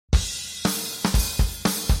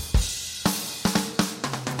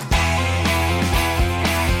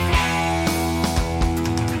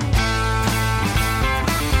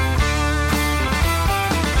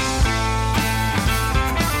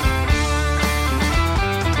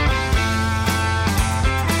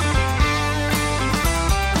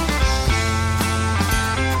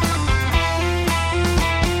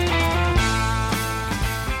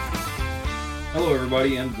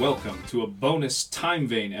everybody, and welcome to a bonus Time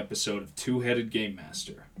Vein episode of Two-Headed Game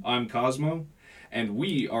Master. I'm Cosmo, and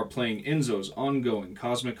we are playing Enzo's ongoing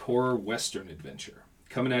cosmic horror western adventure,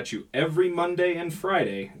 coming at you every Monday and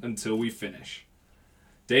Friday until we finish.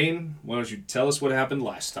 Dane, why don't you tell us what happened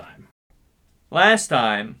last time? Last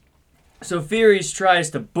time, Sophiris tries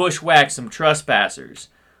to bushwhack some trespassers.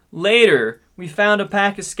 Later, we found a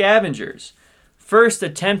pack of scavengers, first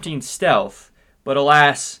attempting stealth, but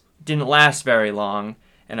alas, didn't last very long,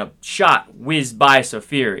 and a shot whizzed by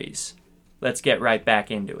Sophiris. Let's get right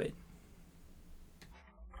back into it.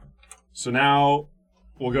 So now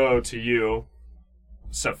we'll go to you,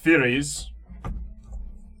 Sophiris,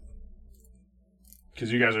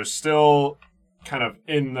 because you guys are still kind of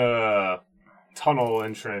in the tunnel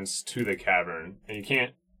entrance to the cavern, and you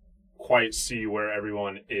can't quite see where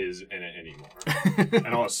everyone is in it anymore.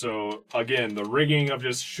 And also, again, the rigging of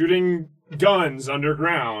just shooting guns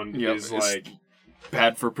underground is like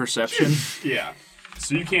bad for perception. Yeah.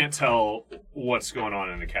 So you can't tell what's going on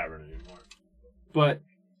in the cavern anymore. But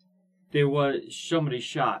there was somebody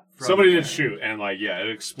shot. Somebody did shoot, and it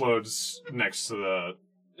explodes next to the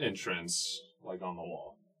entrance, on the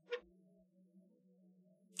wall.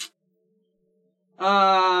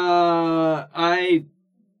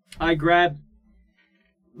 I grabbed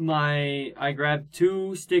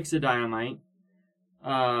two sticks of dynamite.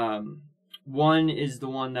 One is the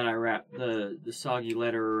one that I wrap the soggy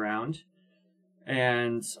letter around,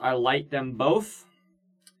 and I light them both,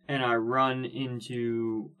 and I run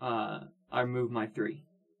into I move my 3.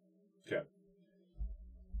 Okay.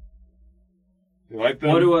 You light them?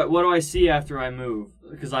 What do I see after I move?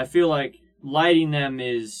 Because I feel like lighting them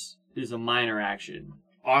is a minor action.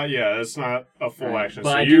 Yeah, that's not a full action.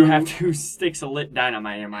 But so I do have 2 sticks of lit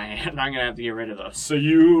dynamite in my hand. I'm gonna have to get rid of those. So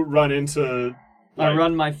you run into. I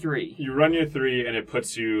run my 3. You run your 3, and it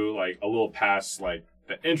puts you a little past the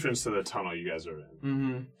entrance to the tunnel you guys are in.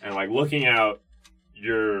 Mm-hmm. And looking out,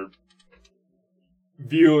 your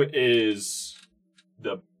view is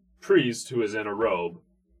the priest who is in a robe.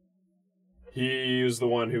 He was the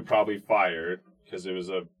one who probably fired because it was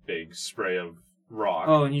a big spray of rock.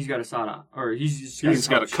 Oh, and he's got a Sada. Or he's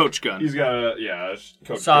got a coach gun. He's got a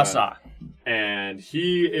coach Sasa. gun. And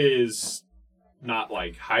he is not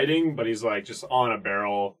hiding, but he's just on a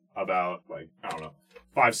barrel about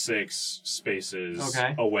 5-6 spaces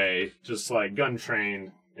away, just gun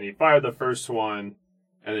trained. And he fired the first one,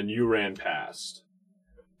 and then you ran past.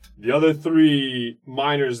 The other 3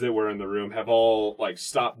 miners that were in the room have all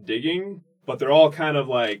stopped digging, but they're all kind of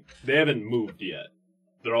they haven't moved yet.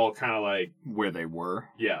 They're all kind of where they were.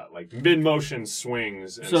 Yeah, mid-motion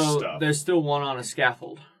swings and so stuff. There's still one on a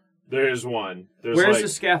scaffold. There is one. Where's the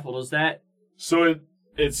scaffold? Is that... So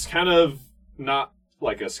it's kind of not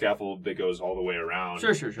like a scaffold that goes all the way around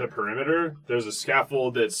Sure. the perimeter. There's a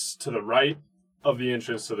scaffold that's to the right of the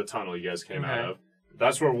entrance to the tunnel you guys came out of.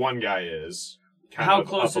 That's where one guy is. How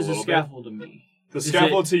close is the scaffold to me? The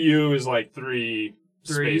scaffold to you is 3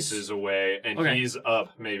 spaces away, and he's up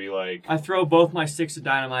maybe I throw both my sticks of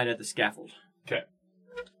dynamite at the scaffold. Okay.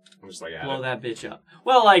 I'm just blow that bitch up.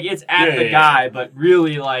 Well, it's at the guy, but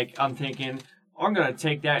really, I'm thinking, I'm gonna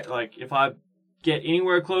take that, if I get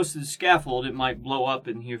anywhere close to the scaffold, it might blow up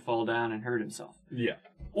and he'll fall down and hurt himself. Yeah.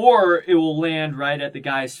 Or it will land right at the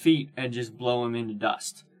guy's feet and just blow him into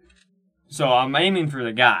dust. So I'm aiming for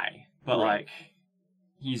the guy, but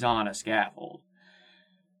he's on a scaffold.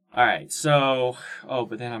 Alright, so... Oh,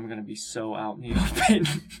 but then I'm going to be so out in the open.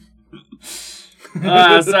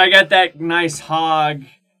 So I got that nice hog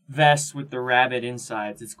vest with the rabbit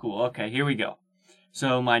insides. It's cool. Okay, here we go.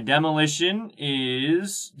 So my demolition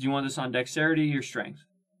is... Do you want this on dexterity or strength?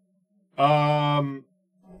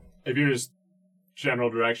 If you're just general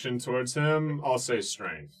direction towards him, I'll say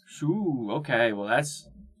strength. Ooh, okay. Well, that's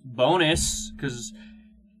bonus, because...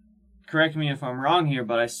 Correct me if I'm wrong here,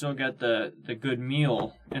 but I still got the good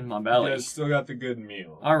meal in my belly. Yeah, still got the good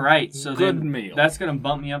meal. All right, so good meal. That's going to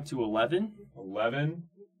bump me up to 11. 11?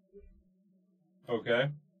 Okay.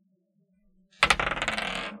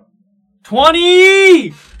 20!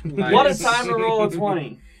 Nice. What a time to roll a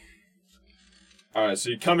 20. All right, so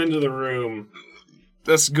you come into the room.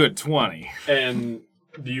 That's a good 20. And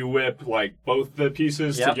do you whip both the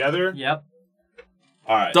pieces together? Yep.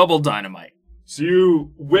 All right. Double dynamite. So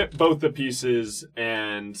you whip both the pieces,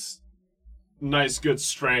 and nice, good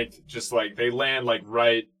strength. Just they land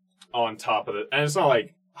right on top of it, and it's not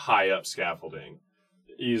high up scaffolding.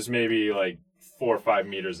 He's maybe 4 or 5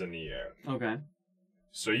 meters in the air. Okay.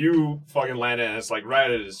 So you fucking land it, and it's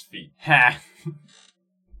right at his feet. Ha.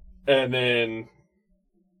 And then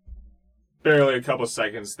barely a couple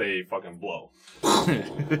seconds, they fucking blow.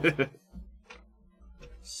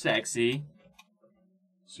 Sexy.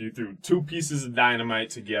 So you threw 2 pieces of dynamite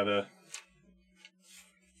together.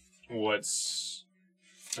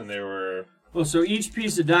 And they were... Well, so each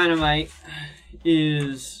piece of dynamite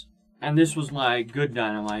is, and this was like good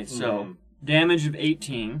dynamite, so damage of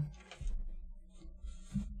 18.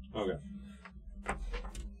 Okay.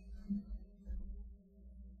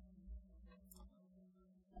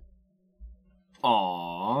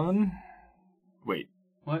 On... Wait.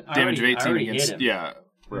 What? Damage of 18 hit against... him. Yeah,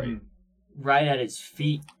 right. Right at his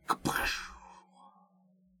feet.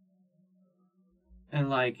 And,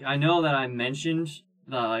 like, I know that I mentioned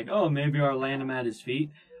that, like, oh, maybe I'll land him at his feet.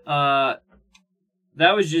 That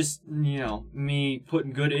was just, me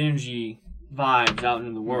putting good energy vibes out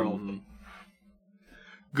into the world.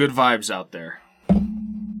 Good vibes out there.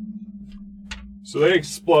 So they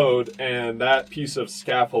explode, and that piece of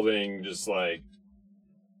scaffolding just, like,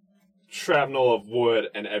 shrapnel of wood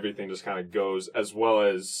and everything just kind of goes, as well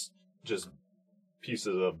as just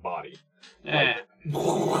pieces of body. Yeah.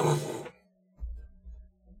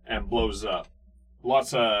 And blows up.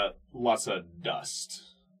 Lots of dust.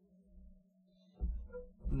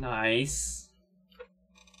 Nice.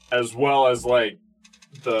 As well as, like,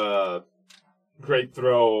 the great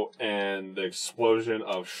throw and the explosion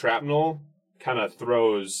of shrapnel kind of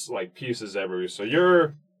throws, like, pieces everywhere. So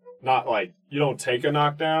you're not, like, you don't take a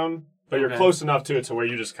knockdown, but you're close enough to it to where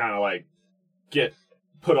you just kind of, like, get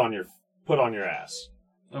put on your ass.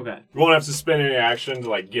 Okay. You won't have to spend any action to,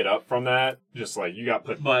 like, get up from that. Just, like, you got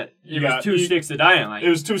put... But it was 2 sticks of dynamite. It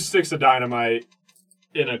was 2 sticks of dynamite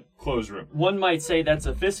in a closed room. One might say that's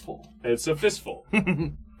a fistful. It's a fistful.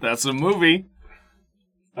 That's a movie.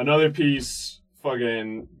 Another piece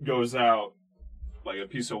fucking goes out like a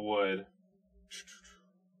piece of wood.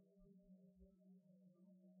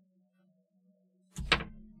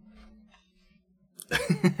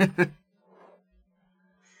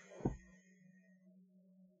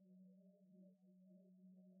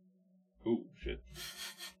 Ooh, shit.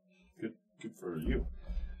 Good for you.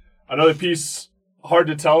 Another piece, hard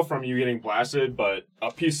to tell from you getting blasted, but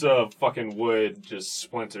a piece of fucking wood just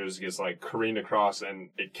splinters, gets like careened across, and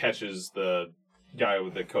it catches the guy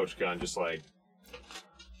with the coach gun, just like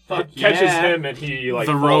catches him, and he like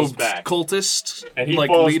the falls robed back. cultist, And he like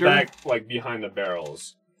falls leader? back like behind the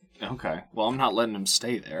barrels. Okay, well, I'm not letting him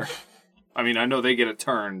stay there. I mean, I know they get a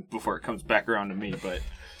turn before it comes back around to me, but...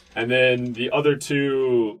 And then the other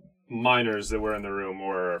 2 miners that were in the room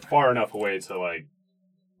were far enough away to like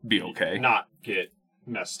be okay. not get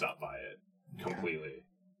messed up by it completely.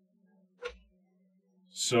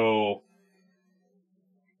 So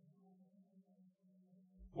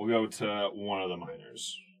we'll go to one of the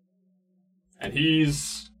miners. And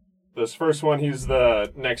this first one, he's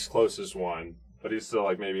the next closest one, but he's still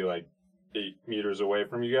like maybe like 8 meters away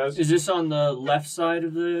from you guys. Is this on the left side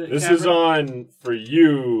of the This cavern? is on, for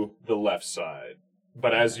you, the left side.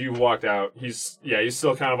 But as you walked out, he's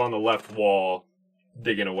still kind of on the left wall,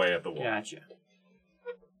 digging away at the wall. Gotcha.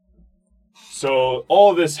 So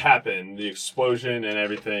all of this happened, the explosion and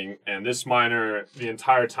everything, and this miner the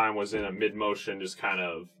entire time was in a mid-motion, just kind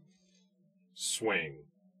of swing.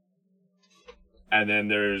 And then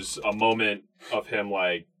there's a moment of him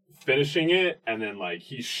like finishing it, and then like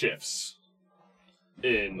he shifts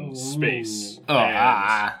in space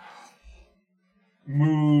and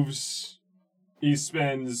moves. He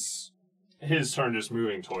spends his turn just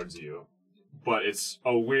moving towards you. But it's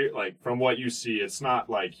a weird, like, from what you see, it's not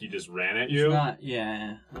like he just ran at you. It's not,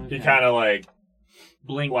 yeah. Okay. He kind of, like,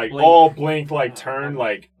 blink, all blink, like, turn,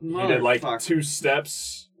 like, he did, like, Motherfucker. 2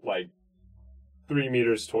 steps, like, 3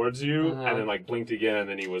 meters towards you, and then, like, blinked again, and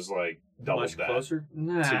then he was, like, doubled much that. closer. to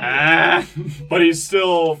Nah. But he's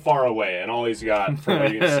still far away, and all he's got, from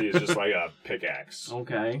what you can see, is just, like, a pickaxe.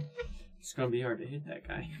 Okay. It's gonna be hard to hit that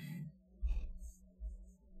guy.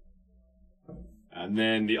 And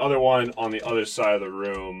then the other one on the other side of the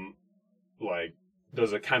room, like,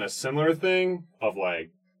 does a kind of similar thing of,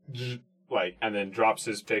 like, and then drops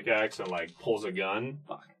his pickaxe and, like, pulls a gun.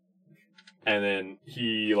 Fuck. And then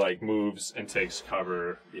he, like, moves and takes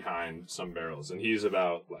cover behind some barrels. And he's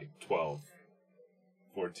about, like, 12,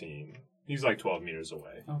 14. He's, like, 12 meters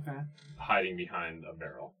away, Okay. hiding behind a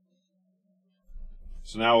barrel.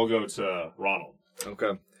 So now we'll go to Ronald.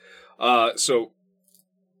 Okay. So,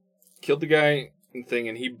 killed the guy thing,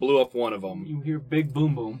 and he blew up one of them. You hear big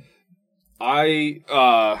boom boom.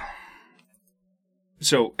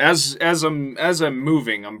 So as I'm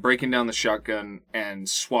moving, I'm breaking down the shotgun and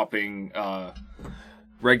swapping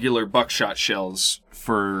regular buckshot shells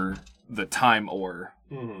for the time ore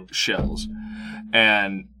shells.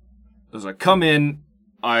 And as I come in,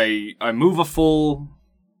 I move a full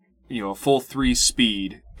full 3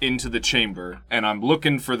 speed into the chamber, and I'm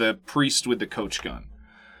looking for the priest with the coach gun.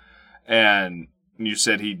 And you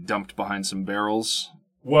said he dumped behind some barrels.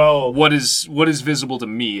 Well, what is visible to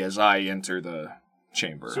me as I enter the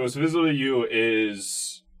chamber? So what's visible to you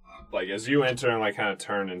is, like, as you enter and, like, kind of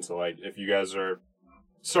turn into, like, if you guys are...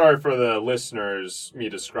 Sorry for the listeners, me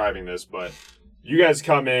describing this, but you guys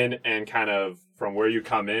come in and kind of, from where you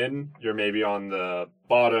come in, you're maybe on the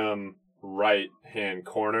bottom right-hand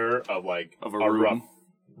corner of, like, a rough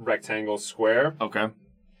rectangle square. Okay.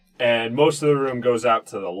 And most of the room goes out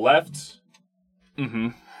to the left. Mm-hmm.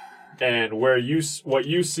 And what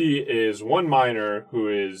you see is one miner who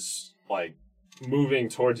is, like, moving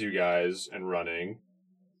towards you guys and running.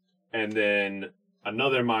 And then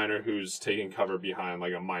another miner who's taking cover behind,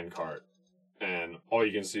 like, a minecart. And all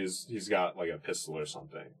you can see is he's got, like, a pistol or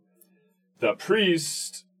something. The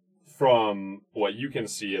priest, from what you can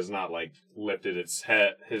see, has not, like, lifted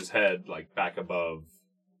his head, like, back above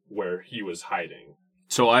where he was hiding.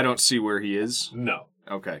 So I don't see where he is? No.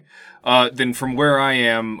 Okay. Then from where I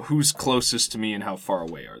am, who's closest to me and how far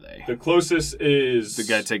away are they? The closest is... The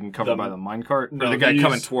guy taking cover by the minecart? No, or the guy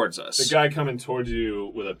coming towards us? The guy coming towards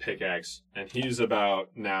you with a pickaxe, and he's about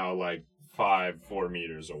now, like, 4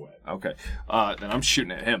 meters away. Okay. Then I'm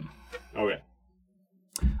shooting at him. Okay.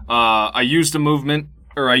 I used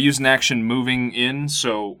an action moving in,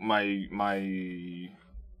 so my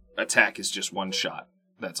attack is just one shot.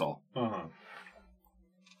 That's all. Uh-huh.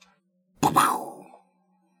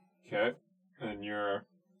 Okay. And you're...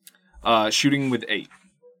 shooting with 8.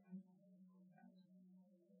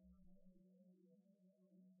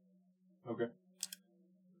 Okay.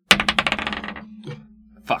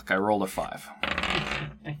 Fuck, I rolled a 5.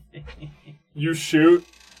 You shoot,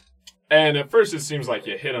 and at first it seems like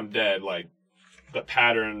you hit him dead, like the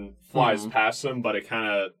pattern flies past him, but it kind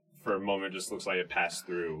of, for a moment, just looks like it passed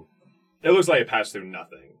through. It looks like it passed through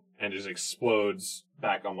nothing, and just explodes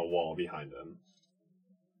back on the wall behind him.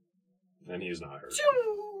 And he's not hurt.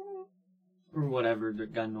 Or whatever the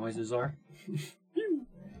gun noises are. Pew,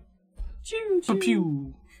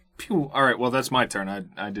 pew, pew. All right, well, that's my turn.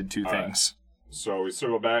 I did 2 things. Right. So we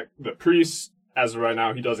circle back. The priest, as of right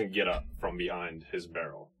now, he doesn't get up from behind his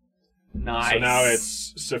barrel. Nice. So now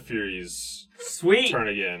it's Saphiri's turn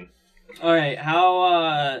again. All right,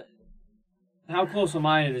 how close am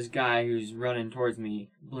I to this guy who's running towards me,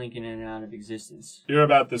 blinking in and out of existence? You're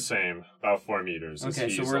about the same, about 4 meters. Okay,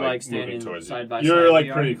 so we're like standing side by side. You're like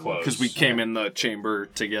pretty close. Because we came in the chamber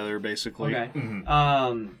together, basically. Okay.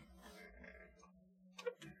 Mm-hmm.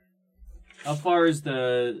 How far is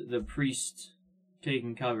the priest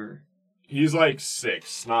taking cover? He's like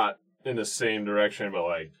 6, not in the same direction, but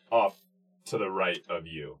like off to the right of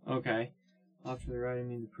you. Okay. Off to the right, I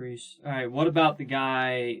mean the priest. Alright, what about the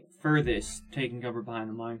guy furthest taking cover behind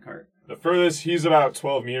the minecart? The furthest, he's about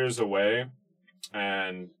 12 meters away,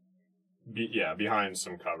 and behind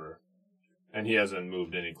some cover. And he hasn't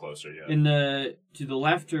moved any closer yet. To the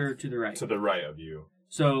left or to the right? To the right of you.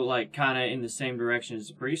 So, like, kind of in the same direction as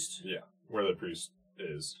the priest? Yeah, where the priest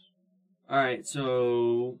is. Alright,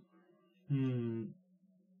 so...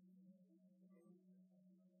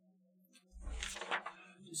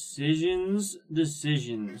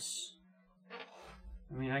 Decisions.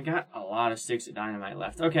 I mean, I got a lot of sticks of dynamite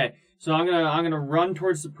left. Okay, so I'm gonna run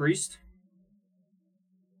towards the priest,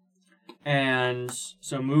 and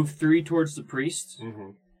so move 3 towards the priest,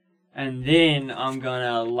 and then I'm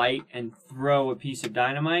gonna light and throw a piece of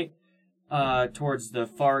dynamite towards the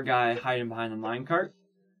far guy hiding behind the minecart.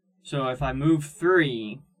 So if I move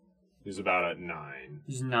 3, he's about at 9.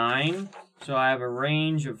 He's 9, so I have a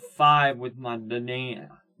range of 5 with my dynamite.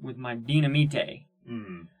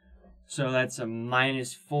 So that's a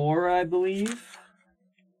 -4, I believe,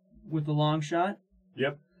 with the long shot.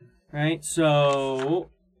 Yep. Right, so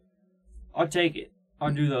I'll take it.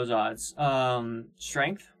 I'll do those odds.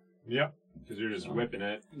 Strength? Yep, because you're just whipping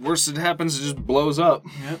it. Worst that happens, it just blows up.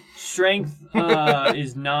 Yep. Strength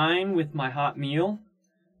is 9 with my hot meal.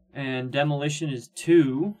 And demolition is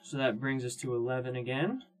 2, so that brings us to 11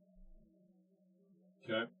 again.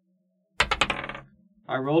 Okay.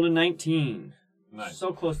 I rolled a 19. Nice.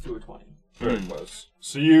 So close to a 20. Very close.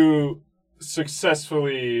 So you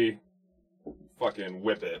successfully fucking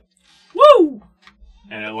whip it. Woo!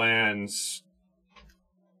 And it lands...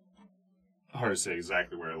 Hard to say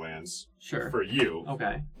exactly where it lands. Sure. For you.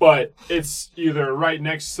 Okay. But it's either right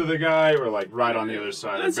next to the guy or like right on the other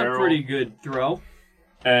side of the barrel. That's a pretty good throw.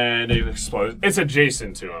 And it explodes. It's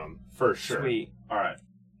adjacent to him, for sure. Sweet. Alright.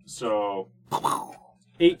 So...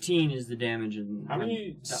 18 is the damage. How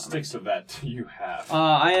many sticks of that do you have?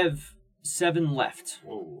 I have 7 left.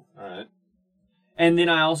 Whoa. Alright. And then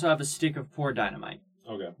I also have a stick of pour dynamite.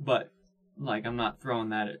 Okay. But, like, I'm not throwing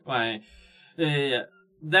that at...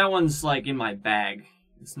 that one's, like, in my bag.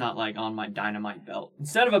 It's not, like, on my dynamite belt.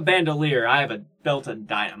 Instead of a bandolier, I have a belt of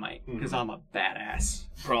dynamite, because I'm a badass.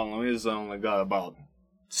 Problem is, I only got about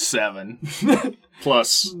 7.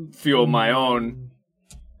 Plus fuel my own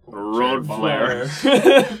road flare.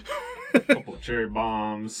 Couple of cherry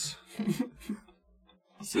bombs.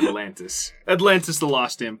 It's Atlantis. Atlantis, the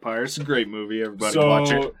Lost Empire. It's a great movie. Everybody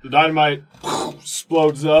watch it. So the dynamite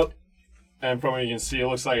explodes up, and from what you can see, it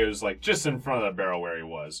looks like it was like just in front of the barrel where he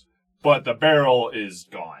was. But the barrel is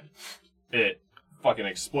gone. It fucking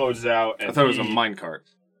explodes out. And I thought it was a minecart.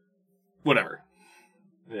 Whatever.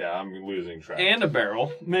 Yeah, I'm losing track. And a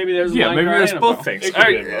barrel. Maybe there's a Yeah, maybe minecart there's and a both barrel. things. It could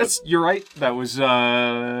be both. You're right. That was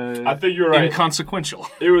I think you're right. inconsequential.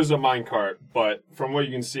 It was a minecart, but from what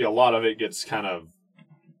you can see, a lot of it gets kind of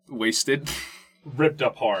Wasted. ripped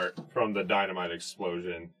apart from the dynamite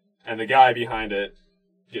explosion. And the guy behind it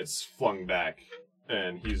gets flung back,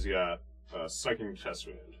 and he's got a sucking chest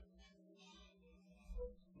wound.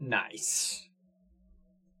 Nice.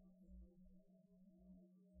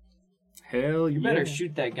 Hell, You better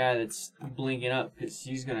shoot that guy that's blinking up, because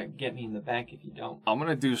he's going to get me in the back if you don't. I'm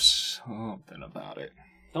gonna do something about it.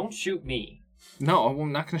 Don't shoot me. No,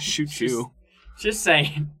 I'm not gonna shoot you. Just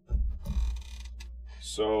saying.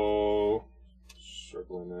 So,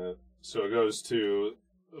 circling that. So it goes to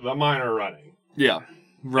the miner running. Yeah,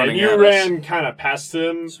 running. And you at us. ran kind of past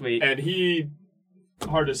him. Sweet. And he,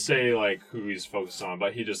 hard to say like who he's focused on,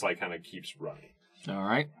 but he just like kind of keeps running. All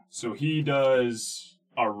right. So he does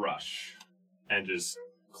a rush and just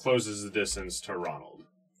closes the distance to Ronald.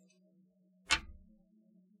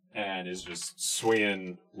 And is just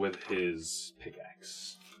swinging with his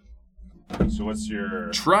pickaxe. So what's your...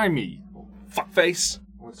 Try me, fuckface.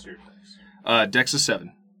 What's your dex? Dex is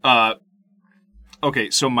 7. Okay,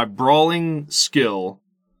 so my brawling skill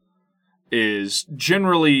is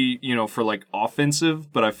generally, for like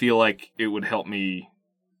offensive, but I feel like it would help me,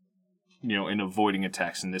 in avoiding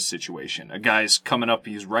attacks in this situation. A guy's coming up,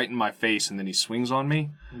 he's right in my face, and then he swings on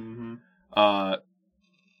me. Mm-hmm.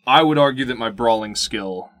 I would argue that my brawling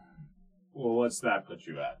skill... Well, what's that put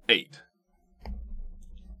you at? 8.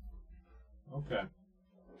 Okay.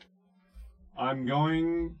 I'm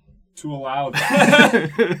going to allow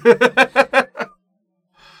that.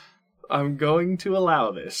 I'm going to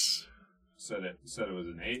allow this. Said it was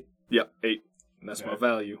an 8. Yep, 8. And that's my Okay.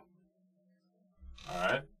 value.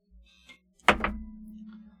 Alright.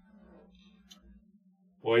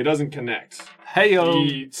 Well, he doesn't connect. Hey-o!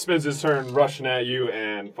 He spends his turn rushing at you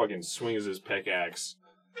and fucking swings his pickaxe.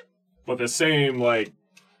 But the same, like,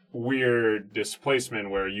 weird displacement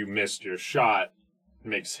where you missed your shot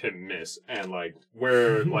makes him miss. And, like,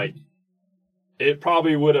 where, like, it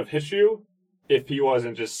probably would have hit you if he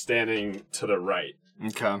wasn't just standing to the right.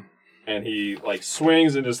 Okay. And he, like,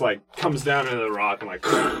 swings and just, like, comes down into the rock and,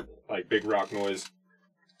 like big rock noise.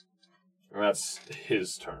 And that's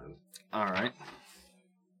his turn. All right.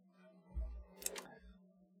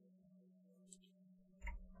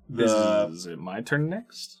 Is it my turn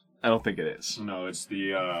next? I don't think it is. No, it's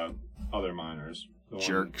the other miners. The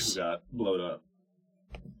Jerks. one who got blowed up.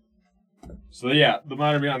 So, yeah, the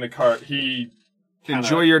miner behind the cart, he...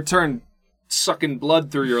 Enjoy your turn sucking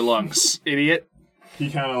blood through your lungs, idiot.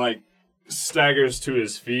 He kind of, like, staggers to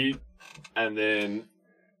his feet, and then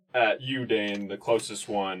at you, Dane, the closest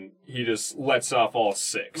one, he just lets off all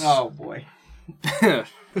 6. Oh, boy.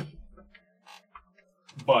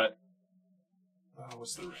 But...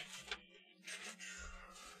 what's the range?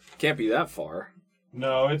 Can't be that far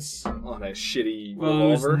No, it's... on a shitty Well,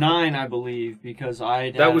 revolver. it was 9, I believe, because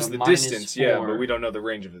I That was the distance, yeah, but we don't know the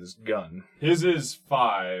range of his gun. His is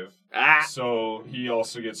 5, Ah! so he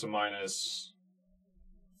also gets a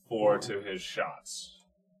 -4 to his shots.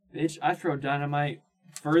 Bitch, I throw dynamite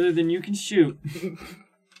further than you can shoot.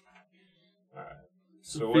 Alright.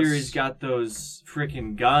 So So Fury's got those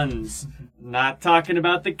freaking guns. Not talking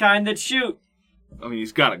about the kind that shoot. I mean,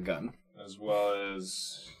 he's got a gun. As well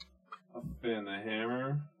as a fin the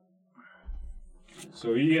hammer.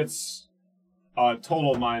 So he gets a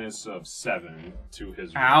total minus of 7 to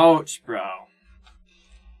his... Ouch, bro.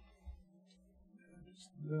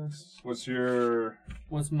 What's your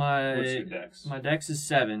What's my dex? My dex is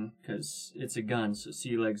 7 because it's a gun, so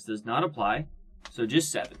sea legs does not apply. So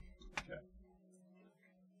just 7. Okay.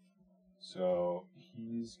 So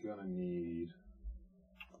he's gonna need...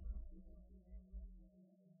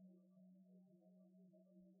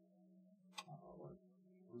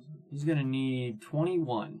 He's gonna need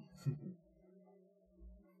 21.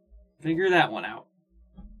 Figure that one out.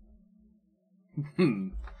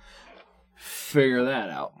 figure that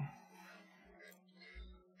out.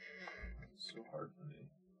 So hard for me.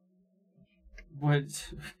 What?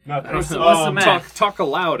 Nothing. What's the math? Talk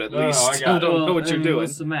aloud at No, least. I got it. don't know what you're doing.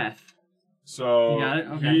 What's the math? So You got it?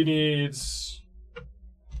 Okay. he needs.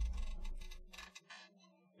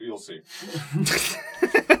 You'll see.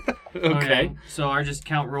 Okay. So I just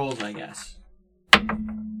count rolls, I guess.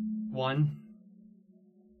 1.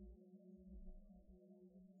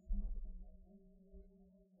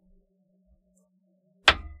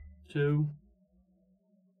 2.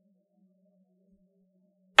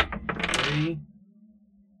 3.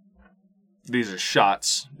 These are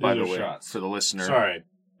shots, by These the are way, shots. for the listener. Sorry.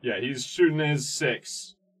 Yeah, he's shooting his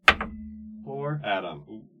 6 4. at him.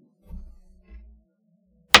 Ooh.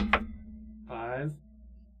 5.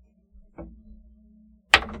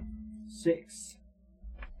 6.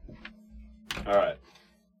 All right.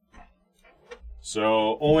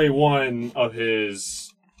 So only one of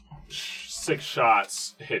his 6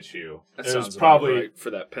 shots hit you. That It was sounds probably about right for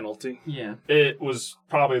that penalty. Yeah. it was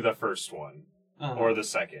probably the first one Uh-huh. or the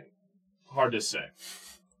second. Hard to say.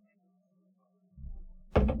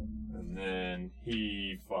 And then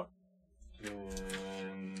he fucking.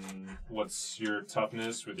 What's your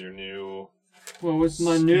toughness with your new? Well, with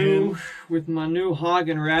my new hog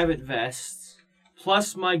and rabbit vest,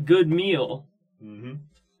 plus my good meal, Mm-hmm.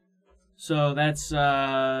 so that's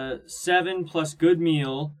 7 plus good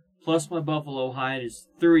meal, plus my buffalo hide is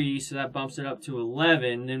 3, so that bumps it up to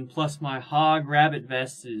 11. Then plus my hog rabbit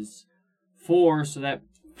vest is 4, so that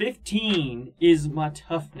 15 is my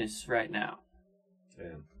toughness right now.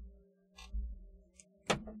 Damn.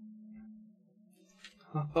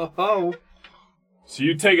 Oh. So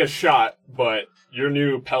you take a shot, but your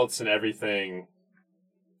new pelts and everything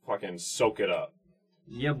fucking soak it up.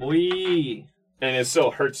 Yeah, boy. And it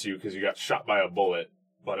still hurts you because you got shot by a bullet,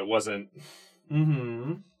 but it wasn't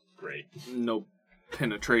Mm-hmm. great. No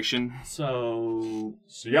penetration. So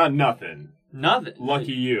So you got nothing. nothing.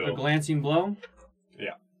 Lucky you. A glancing blow.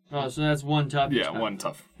 Yeah. Oh, so that's 1 toughness. Yeah, one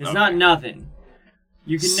tough. It's Okay. not nothing.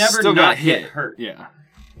 You can never Still not got get hit. hurt. Yeah.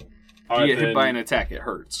 All If right, you get hit by then- an attack, it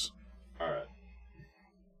hurts. All right.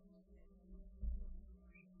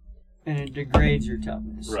 And it degrades your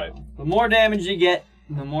toughness. Right. So the more damage you get,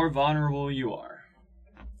 the more vulnerable you are.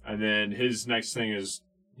 And then his next thing is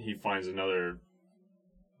he finds another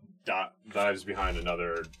dives behind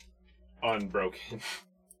another unbroken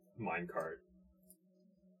minecart.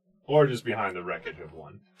 Or just behind the wreckage of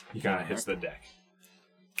one. He kind of hits the deck.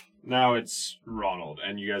 Now it's Ronald,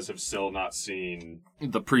 and you guys have still not seen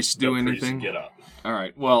The priest the do priest anything? get up. All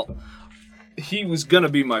right. Well, he was gonna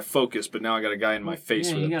be my focus, but now I got a guy in my face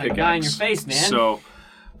Yeah, with you a got pickaxe. a guy in your face,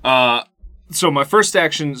 man. So my first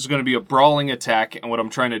action is gonna be a brawling attack, and what I'm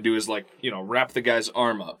trying to do is wrap the guy's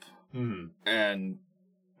arm up, Mm-hmm. and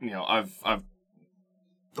I've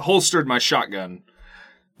holstered my shotgun,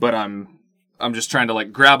 but I'm just trying to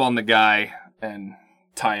grab on the guy and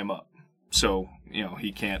tie him up, so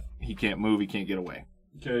he can't move, he can't get away.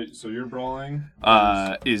 Okay, so you're brawling.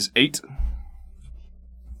 Is 8.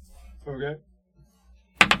 Okay.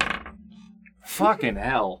 Fucking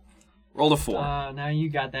hell. Rolled a 4. Now you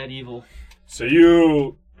got that evil. So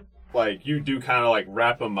you do kind of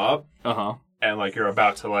wrap him up, Uh-huh. and you're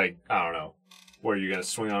about to I don't know, where you're gonna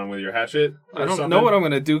swing on him with your hatchet. Or I don't something? know what I'm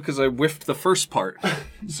going to do because I whiffed the first part.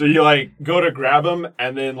 So you go to grab him,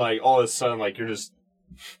 and then all of a sudden you're just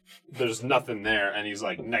there's nothing there, and he's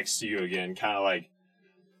next to you again, kind of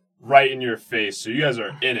right in your face. So you guys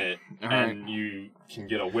are in it, and you can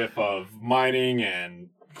get a whiff of mining and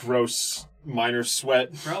gross miner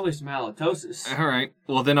sweat. Probably some halitosis. All right.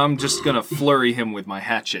 Well, then I'm just going to flurry him with my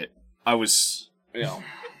hatchet. I was,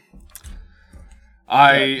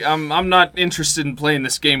 I'm not interested in playing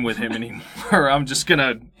this game with him anymore. I'm just going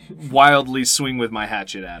to wildly swing with my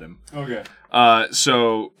hatchet at him. Okay.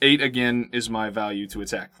 So 8 again is my value to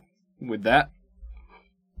attack with that.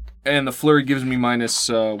 And the flurry gives me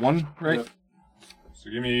 -1, right? Yep. So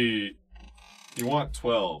give me. You want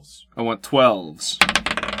 12s. I want 12s.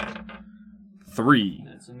 3.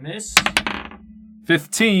 That's a miss.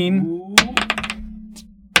 15.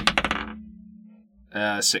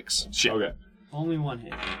 Ooh. 6. Shit. Okay. Only 1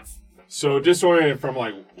 hit. So disoriented from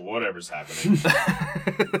whatever's happening,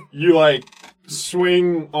 you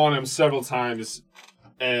swing on him several times,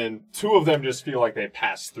 and 2 of them just feel like they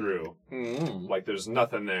pass through, there's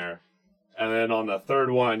nothing there, and then on the third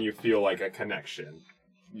one you feel a connection.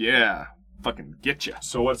 Yeah. Fucking get ya.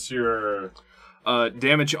 So what's your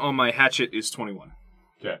Damage on my hatchet is 21.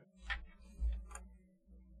 okay?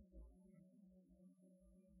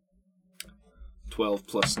 12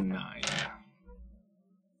 +9.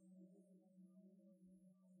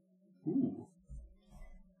 Ooh.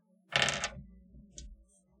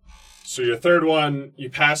 So your third one, you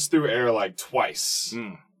pass through air like twice,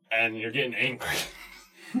 and you're getting angry.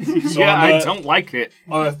 So I don't like it.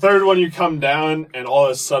 On the third one, you come down, and all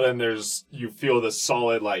of a sudden, you feel the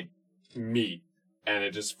solid like meat, and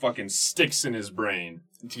it just fucking sticks in his brain.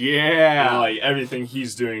 Yeah. And like everything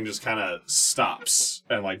he's doing just kind of stops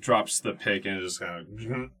and like drops the pick, and it just kind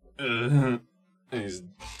of, and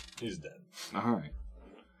he's dead. All right.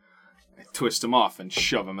 I twist him off and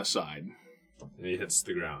shove him aside. And he hits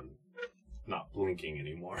the ground, not blinking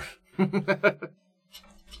anymore.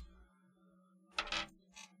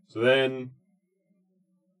 So then...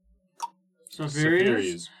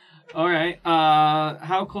 Saphirius? Alright,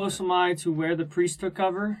 how close am I to where the priest took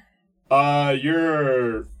cover?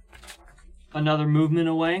 You're... Another movement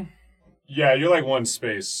away? Yeah, you're like one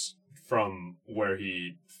space from where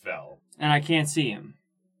he fell. And I can't see him?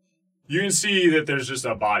 You can see that there's just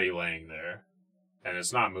a body laying there, and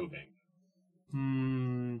it's not moving.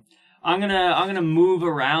 I'm gonna move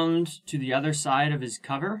around to the other side of his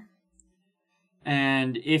cover.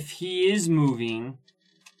 And if he is moving,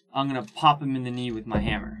 I'm going to pop him in the knee with my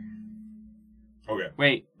hammer. Okay.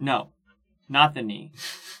 Wait, no. Not the knee.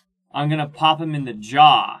 I'm going to pop him in the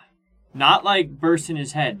jaw. Not like burst in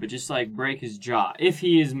his head, but just like break his jaw if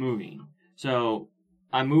he is moving. So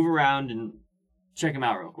I move around and check him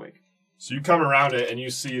out real quick. So you come around it and you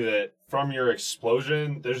see that from your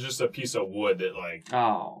explosion, there's just a piece of wood that like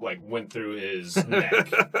went through his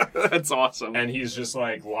neck. That's awesome. And he's just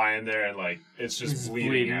like lying there and like it's just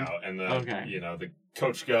bleeding out. And the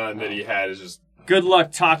coach gun that he had is just... Good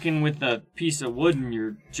luck talking with the piece of wood in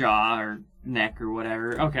your jaw or neck or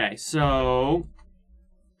whatever. Okay, so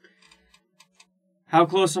how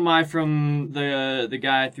close am I from the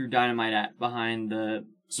guy I threw dynamite at behind the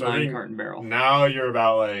carton barrel? Now you're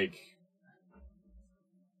about like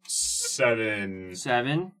 7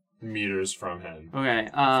 meters from him. Okay.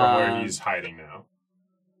 From where he's hiding now.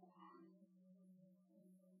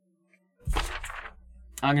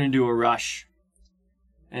 I'm going to do a rush.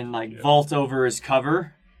 And vault over his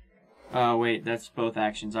cover. Oh, wait, that's both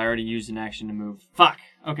actions. I already used an action to move. Fuck.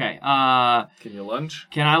 Okay. Can you lunge?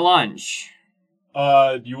 Can I lunge?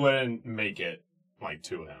 You wouldn't make it,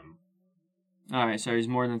 to him. Alright, so he's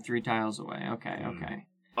more than 3 tiles away. Okay.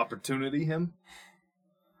 Opportunity him?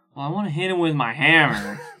 Well, I want to hit him with my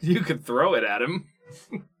hammer. You could throw it at him.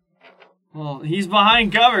 Well, he's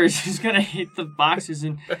behind covers. He's going to hit the boxes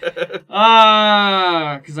and...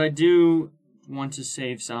 because I do want to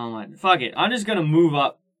save sunlight. Fuck it. I'm just going to move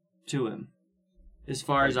up to him as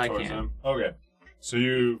far as I can. Him? Okay. So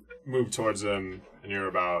you move towards him, and you're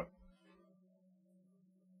about...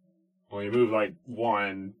 Well, you move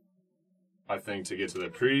 1, I think, to get to the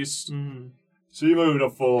priest. Mm-hmm. So you moved a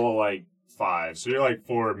full, 5. So you're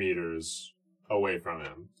 4 meters away from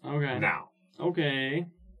him. Okay. Now. Okay.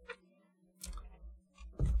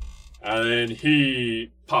 And then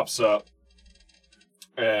he pops up,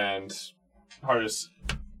 and Hardus...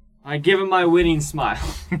 I give him my winning smile.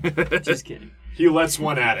 Just kidding. He lets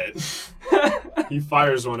one at it. He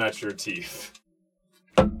fires one at your teeth.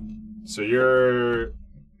 So you're...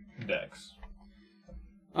 Dex.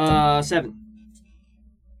 7.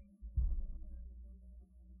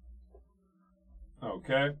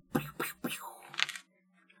 Okay.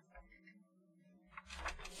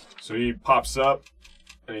 So he pops up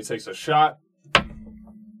and he takes a shot.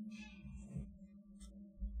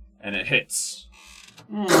 And it hits.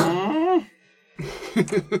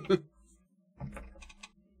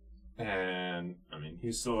 And,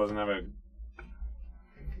 he still doesn't have a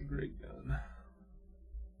great gun.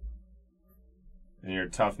 And your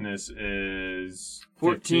toughness is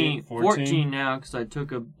 14. 14 now, because I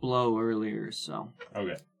took a blow earlier, so.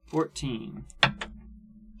 Okay. 14.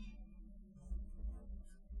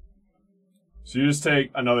 So you just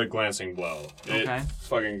take another glancing blow. It Okay.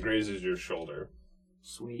 fucking grazes your shoulder.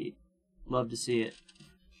 Sweet. Love to see it.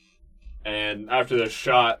 And after the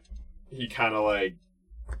shot, he kind of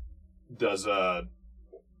does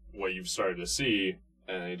what you've started to see,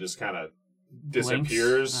 and he just kind of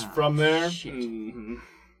disappears from there. Mm-hmm.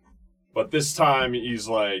 But this time he's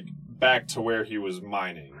back to where he was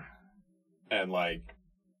mining, and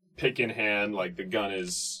pick in hand, the gun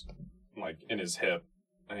is in his hip,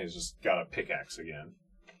 and he's just got a pickaxe again.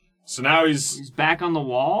 So now he's back on the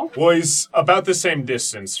wall? Well, he's about the same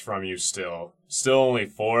distance from you still. Still only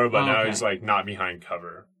 4, but now he's not behind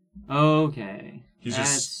cover. Okay. He's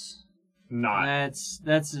just not.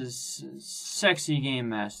 That's a sexy game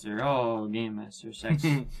master. Oh, game master,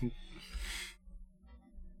 sexy.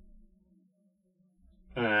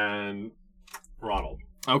 And Ronald.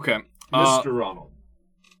 Okay. Mr. Ronald.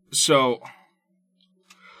 So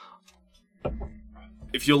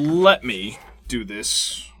if you'll let me do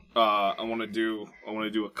this, I want to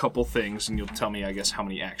do a couple things, and you'll tell me, I guess, how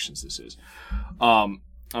many actions this is. I'm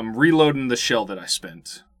reloading the shell that I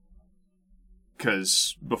spent,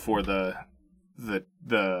 because before the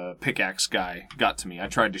pickaxe guy got to me, I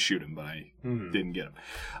tried to shoot him, but I didn't get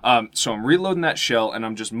him. So I'm reloading that shell, and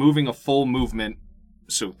I'm just moving a full movement,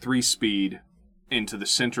 so 3 speed, into the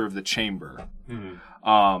center of the chamber.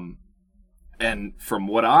 And from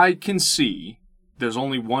what I can see, there's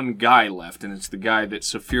only one guy left, and it's the guy that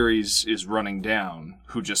Saphiri's is running down,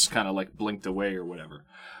 who just kind of like blinked away or whatever.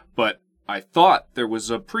 But I thought there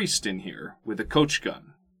was a priest in here with a coach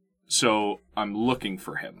gun. So I'm looking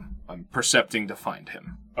for him. I'm percepting to find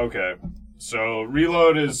him. Okay. So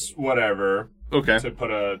reload is whatever. Okay. To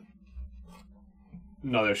put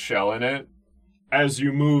another shell in it. As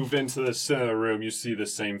you move into the center of the room, you see the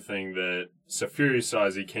same thing that Saphiri saw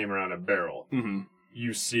as he came around a barrel. Mm-hmm.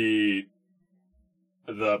 You see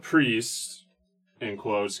the priest, in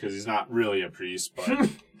quotes, because he's not really a priest, but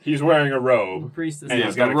he's wearing a robe. The priest is and Yeah,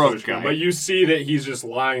 he's got the a robe coach gun. guy. But you see that he's just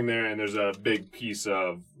lying there, and there's a big piece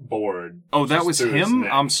of board. Oh, that just was through his him? neck.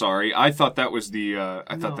 I'm sorry. I thought that was the the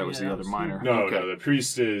that other was miner. No, Okay. no, the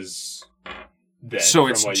priest is dead. So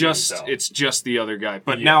from it's what you can just tell. the other guy.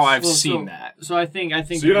 But Yes. now I've Well, seen that. So I think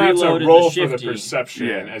So you don't have reload to and roll the for the shifty perception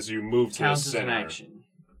Yeah. as you move to the counts as an center. action.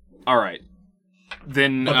 All right.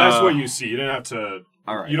 Then But that's what you see. You don't have to.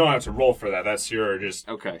 All right. You don't have to roll for that. That's your just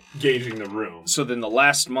Okay. gauging the room. So then the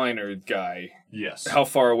last miner guy, Yes. how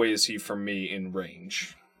far away is he from me in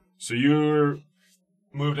range? So you're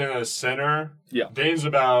moved into the center. Yeah. Dane's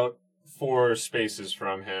about 4 spaces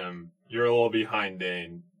from him. You're a little behind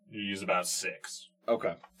Dane. You use about 6.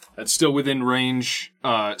 Okay. That's still within range.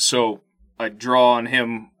 So I draw on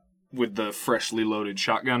him with the freshly loaded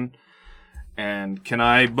shotgun. And can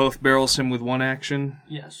I both barrels him with one action?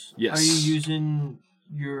 Yes. Yes. Are you using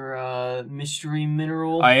your mystery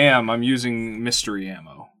mineral? I am. I'm using mystery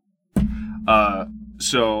ammo.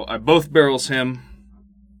 So I both barrels him.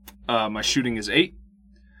 My shooting is 8.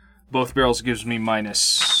 Both barrels gives me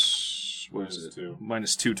minus... What is it? -2.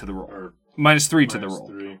 Minus 2 to the roll. Or Minus 3 to the minus roll.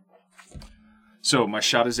 3. So my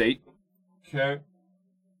shot is 8. Okay.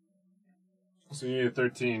 So you need a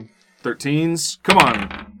 13. 13s. Come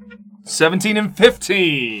on. 17 and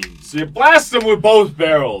 15. So you blast him with both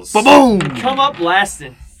barrels. Ba-boom! Come up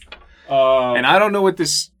blasting. And I don't know what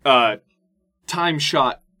this time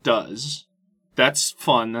shot does. That's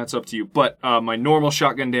fun. That's up to you. But my normal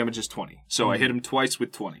shotgun damage is 20. So I hit him twice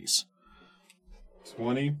with 20s.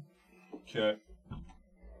 20. Okay.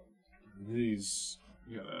 These.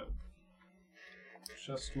 You got a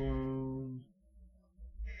chest wound.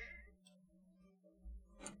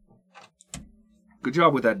 Good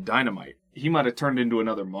job with that dynamite. He might have turned into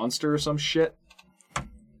another monster or some shit.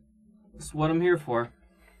 That's what I'm here for.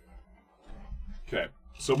 Okay.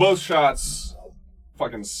 So both shots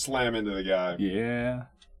fucking slam into the guy. Yeah.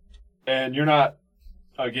 And you're not.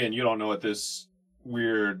 Again, you don't know what this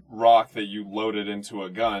weird rock that you loaded into a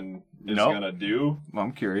gun is Nope. gonna do.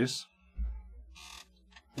 I'm curious.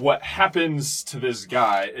 What happens to this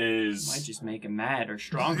guy Might is. just make him mad or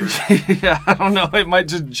stronger. Yeah, I don't know. It might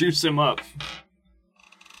just juice him up.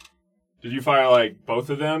 Did you fire like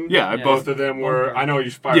both of them? Yeah, Yeah. Both of them were. I know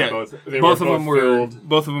you fired Yeah, both. They both were of them were filled.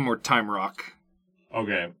 both of them were time rock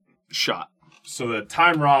Okay. shot. So the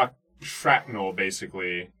time rock shrapnel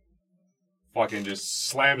basically fucking just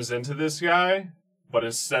slams into this guy, but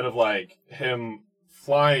instead of like him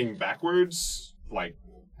flying backwards, like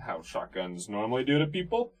how shotguns normally do to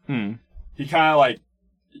people, he kind of like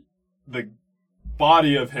the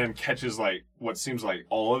body of him catches like what seems like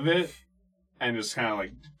all of it, and just kind of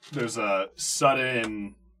like there's a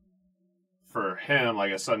sudden for him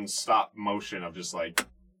like a sudden stop motion of just like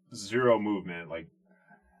zero movement, like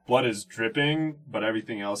blood is dripping, but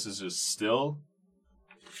everything else is just still.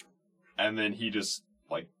 And then he just,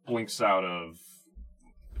 like, blinks out of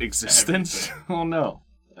Existence? everything. Oh no.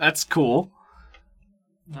 That's cool.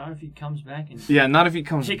 Not if he comes back and Yeah, not if he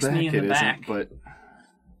comes Kicks back, me in it the isn't, back. but...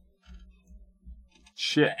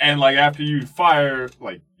 Shit. And, like, after you fire,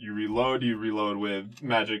 like, you reload with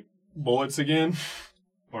magic bullets again?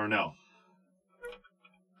 Or no?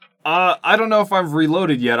 I don't know if I've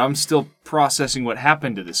reloaded yet. I'm still processing what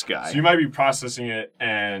happened to this guy. So you might be processing it,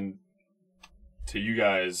 and to you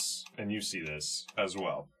guys, and you see this as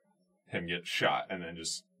well, him get shot and then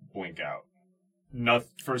just blink out.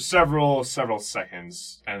 For several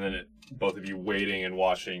seconds, and then both of you waiting and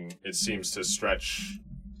watching, it seems to stretch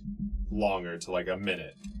longer to like a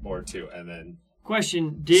minute or two, and then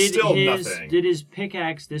Question: Did Still his nothing. did his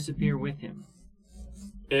pickaxe disappear with him?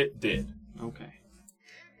 it did. Okay.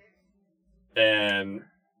 And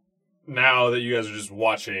now that you guys are just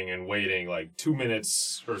watching and waiting, like 2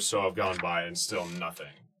 minutes or so have gone by and still nothing.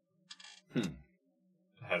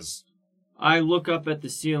 I look up at the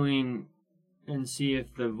ceiling and see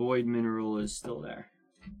if the void mineral is still there.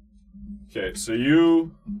 Okay, so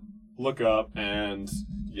you look up and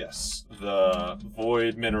yes, the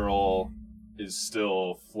void mineral is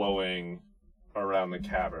still flowing around the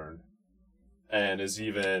cavern and is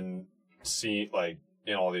even seen like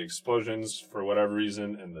in all the explosions for whatever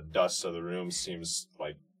reason, and the dust of the room seems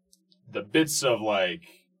like the bits of like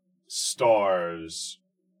stars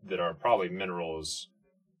that are probably minerals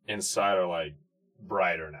inside are like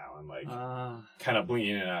brighter now and like kind of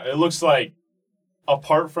blinking out. It looks like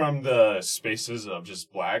apart from the spaces of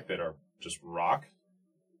just black that are just rock,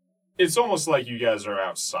 it's almost like you guys are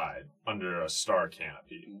outside under a star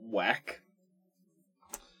canopy. Whack.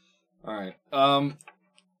 All right.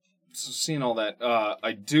 So seeing all that,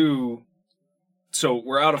 I do. So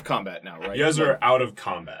we're out of combat now, right? You guys are out of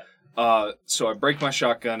combat. So I break my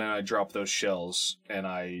shotgun and I drop those shells, and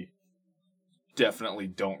I definitely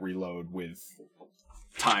don't reload with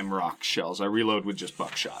time rock shells. I reload with just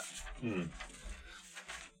buckshot.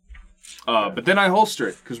 But then I holster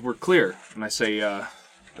it because we're clear, and I say,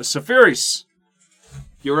 Sephiris,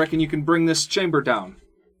 you reckon you can bring this chamber down?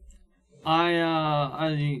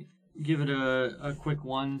 I give it a quick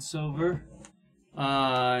once over,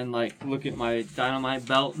 and like look at my dynamite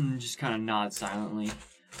belt and just kind of nod silently.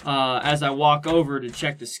 As I walk over to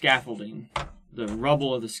check the scaffolding, the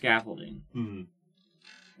rubble of the scaffolding.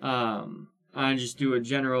 I just do a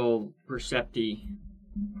general percepti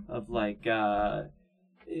of like,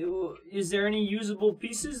 is there any usable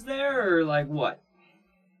pieces there, or like what?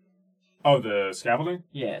 Oh, the scaffolding?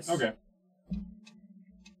 Yes. Okay.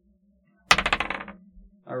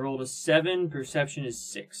 I rolled a 7. Perception is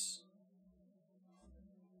 6.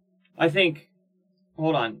 I think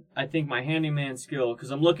my handyman skill,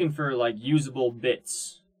 because I'm looking for like usable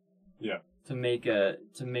bits. Yeah. To make a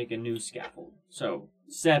new scaffold. So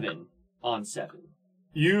 7 on 7.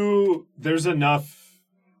 There's enough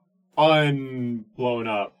unblown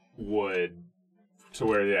up wood to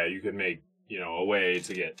where you could make a way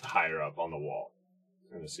to get higher up on the wall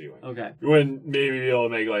in the ceiling. Okay. You wouldn't maybe be able to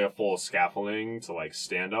make like a full scaffolding to like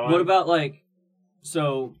stand on. What about like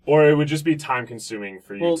so? Or it would just be time consuming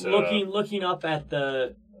for you to. Looking up at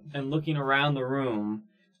and looking around the room,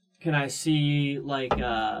 can I see like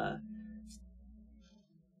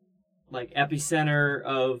epicenter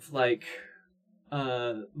of like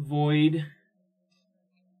void?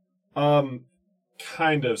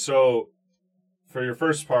 Kind of. So for your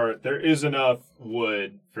first part, there is enough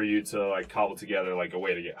wood for you to like cobble together like a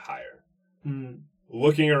way to get higher.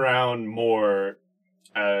 Looking around more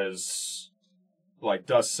as like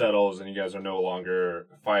dust settles and you guys are no longer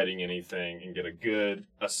fighting anything and get a good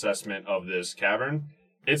assessment of this cavern,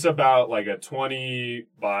 it's about like a 20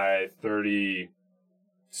 by 30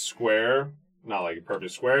 square, not like a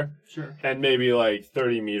perfect square. Sure. And maybe like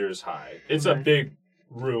 30 meters high. It's a big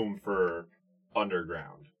room for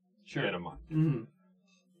underground. Sure. In a month. Mm-hmm.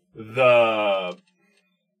 The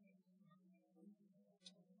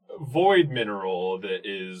void mineral that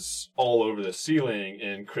is all over the ceiling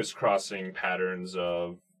in crisscrossing patterns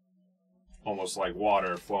of almost like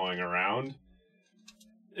water flowing around.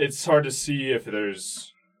 It's hard to see if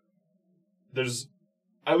there's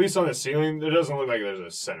at least on the ceiling, there doesn't look like there's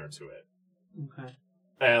a center to it. Okay.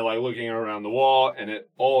 And like looking around the wall, and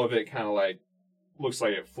all of it kind of like looks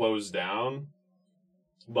like it flows down.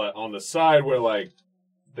 But on the side where like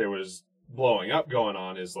there was blowing up going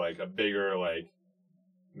on is like a bigger like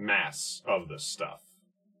mass of the stuff.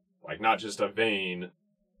 Like not just a vein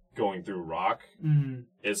going through rock. Mm-hmm.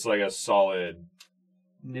 It's like a solid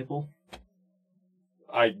nipple,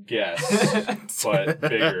 I guess, but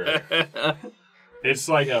bigger. It's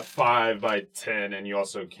like a 5 by 10, and you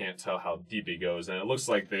also can't tell how deep it goes, and it looks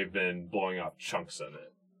like they've been blowing off chunks of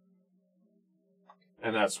it.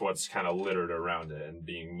 And that's what's kind of littered around it and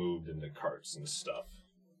being moved into carts and stuff.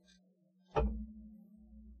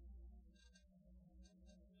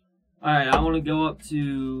 Alright, I want to go up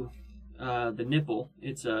to the nipple.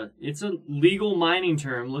 It's a legal mining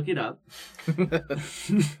term. Look it up.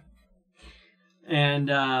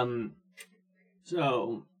 And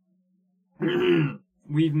so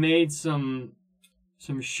we've made some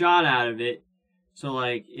shot out of it. So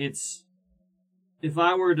like it's, if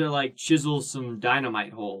I were to like chisel some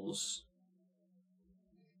dynamite holes,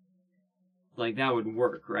 like that would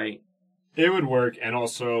work, right? It would work, and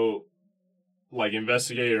also like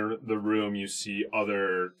investigate the room, you see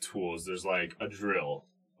other tools. There's like a drill,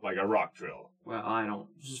 like a rock drill. Well, I don't.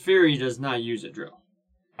 Fury does not use a drill.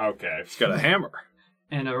 Okay. He's got a hammer.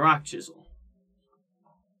 and a rock chisel.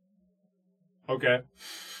 Okay.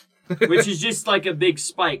 Which is just like a big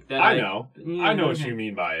spike that I know. I know what you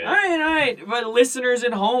mean by it. All right. But listeners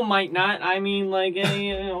at home might not. I mean, like,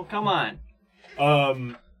 come on.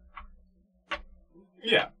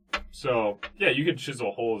 Yeah. So, yeah, you could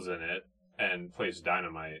chisel holes in it and place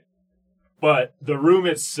dynamite. But the room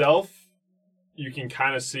itself, you can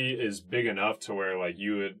kind of see is big enough to where, like,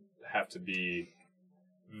 you would have to be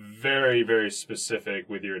very, very specific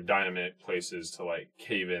with your dynamite places to, like,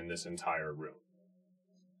 cave in this entire room.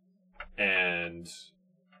 And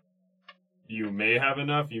you may have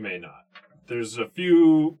enough, you may not. There's a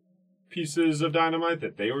few pieces of dynamite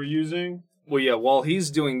that they were using. Well, yeah, while he's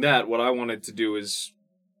doing that, what I wanted to do is,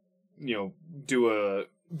 do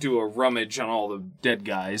a rummage on all the dead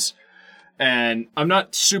guys. And I'm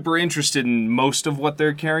not super interested in most of what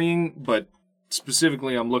they're carrying, but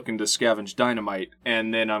specifically I'm looking to scavenge dynamite,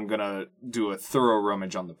 and then I'm gonna do a thorough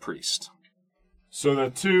rummage on the priest. So the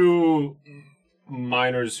two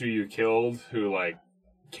miners who you killed, who, like,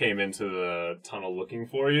 came into the tunnel looking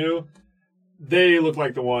for you, they look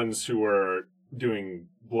like the ones who were doing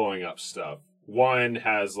blowing up stuff. One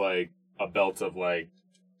has, like, a belt of, like,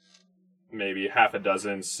 maybe half a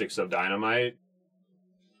dozen sticks of dynamite.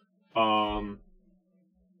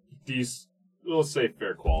 These, we'll say,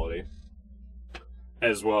 fair quality.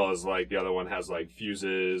 As well as, like, the other one has, like,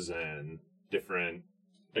 fuses and different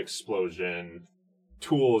explosion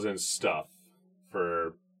tools and stuff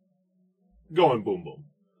for going boom boom.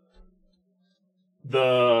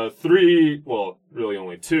 The three, well, really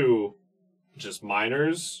only two, just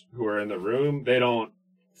miners who are in the room, they don't,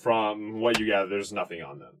 from what you gather, there's nothing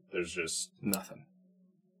on them. There's just nothing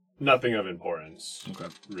of importance. Okay.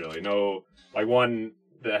 Really. No, like one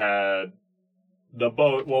that had the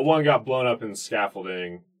boat, well, one got blown up in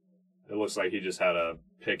scaffolding. It looks like he just had a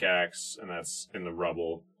pickaxe, and that's in the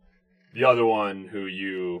rubble. The other one, who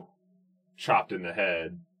you chopped in the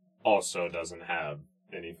head, also doesn't have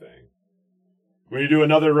anything. When you do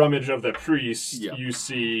another rummage of the priest, you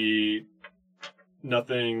see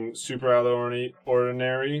nothing super out of the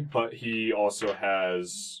ordinary, but he also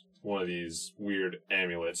has one of these weird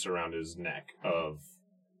amulets around his neck of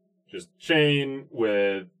just chain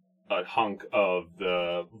with a hunk of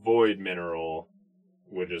the void mineral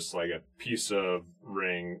with just like a piece of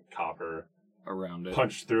ring copper around it,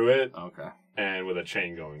 punched through it. Okay. And with a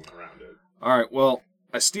chain going around it. All right. Well,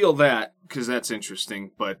 I steal that because that's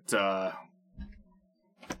interesting. But how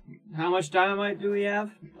much dynamite do we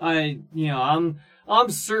have? I'm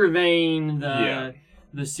surveying the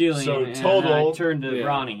ceiling. So and total, I turned to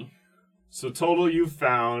Ronnie. So total, you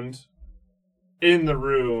found in the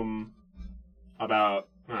room about,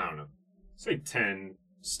 I don't know, say 10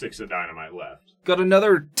 sticks of dynamite left. Got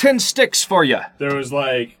another 10 sticks for you. There was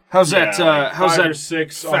like, how's like that 5 or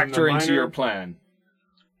 6 factor into your plan?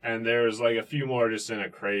 And there's like a few more just in a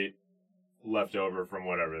crate left over from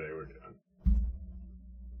whatever they were doing.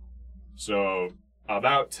 So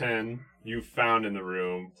about 10 you found in the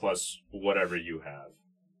room plus whatever you have.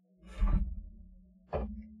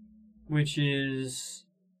 Which is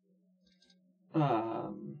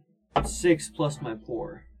 6 plus my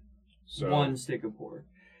pour. So 1 stick of pour.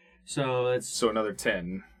 So it's another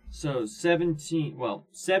 10. So 17. Well,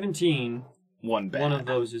 17. One bad. One of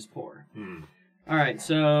those is pour. All right.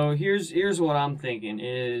 So here's what I'm thinking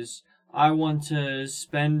is I want to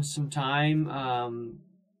spend some time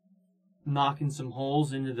knocking some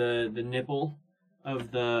holes into the nipple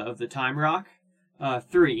of the time rock.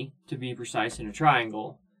 3 to be precise in a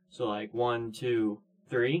triangle. So like 1, 2,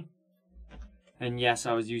 3. And yes,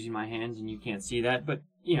 I was using my hands, and you can't see that, but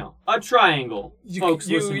a triangle. Folks,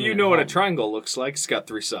 you know what a triangle looks like. It's got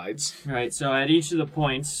 3 sides. Right. So at each of the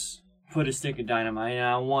points, put a stick of dynamite. And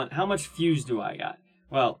I want, how much fuse do I got?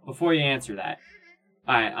 Well, before you answer that,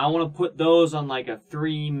 all right, I want to put those on like a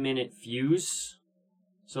 3-minute fuse.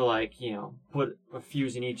 So like put a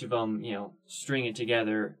fuse in each of them. String it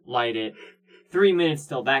together, light it. 3 minutes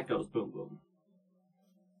till that goes boom boom.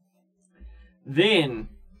 Then,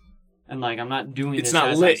 and like I'm not doing it's this not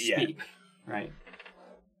as lit I speak, yet. right?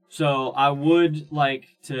 So I would like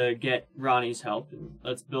to get Ronnie's help, and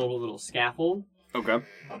let's build a little scaffold. Okay.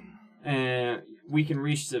 And we can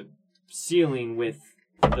reach the ceiling with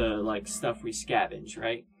the stuff we scavenge,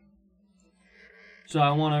 right? So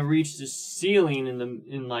I want to reach the ceiling in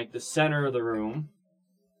the center of the room,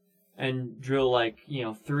 and drill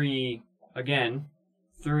 3 again,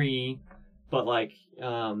 3, but like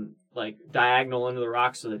diagonal into the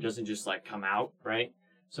rock so that it doesn't just come out, right?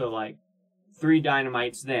 So 3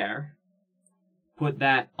 dynamites there. Put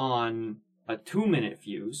that on a 2-minute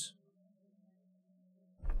fuse.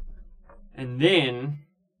 And then,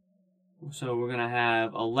 so we're gonna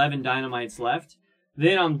have 11 dynamites left.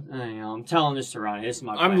 Then I'm telling this to Ronnie. This is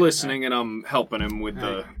my plan, I'm listening right? and I'm helping him with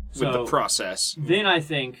the process. Then I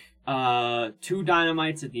think 2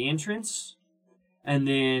 dynamites at the entrance, and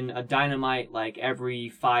then a dynamite like every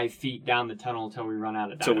 5 feet down the tunnel until we run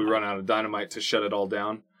out of dynamite. Until we run out of dynamite to shut it all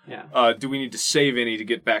down. Yeah. Do we need to save any to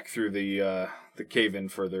get back through the cave-in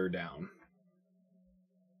further down?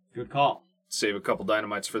 Good call. Save a couple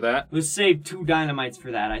dynamites for that. Let's save 2 dynamites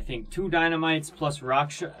for that. I think 2 dynamites plus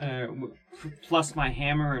plus my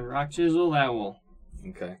hammer and rock chisel. That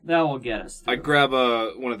will get us through. I grab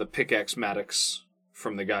one of the pickaxe matics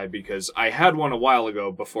from the guy because I had one a while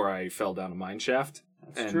ago before I fell down a mine shaft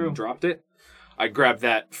and dropped it. I grabbed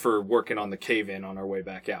that for working on the cave-in on our way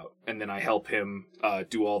back out, and then I help him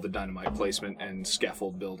do all the dynamite placement and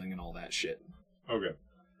scaffold building and all that shit. Okay.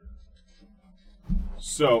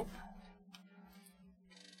 So,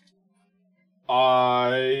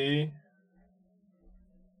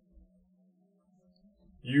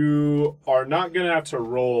 you are not going to have to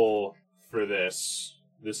roll for this.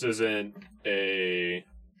 This isn't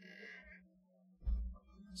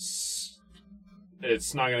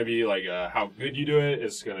it's not going to be like how good you do it.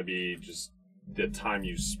 It's going to be just the time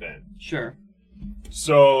you spent. Sure.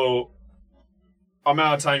 So,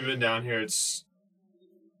 amount of time you've been down here, it's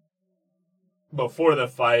before the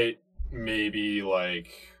fight, maybe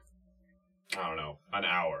like, I don't know, an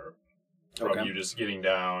hour from you just getting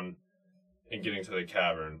down and getting to the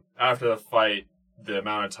cavern. After the fight, the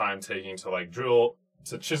amount of time taking to like drill,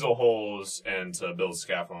 to chisel holes and to build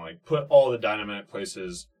scaffolding, like put all the dynamite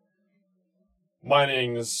places.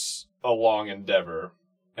 Mining's a long endeavor,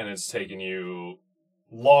 and it's taken you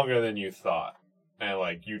longer than you thought. And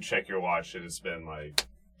like you check your watch, and it's been like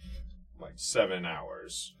 7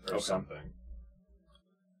 hours or something.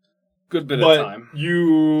 Good bit of time.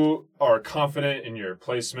 You are confident in your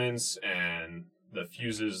placements and the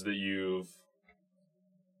fuses that you've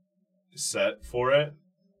set for it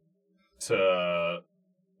to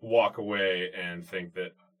walk away and think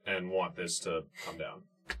that and want this to come down.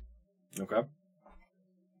 Okay.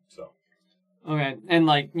 So. Okay, and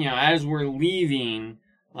like, you know, as we're leaving,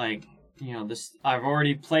 like, you know, this I've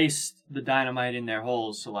already placed the dynamite in their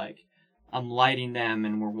holes, so like I'm lighting them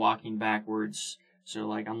and we're walking backwards. So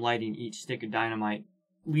like I'm lighting each stick of dynamite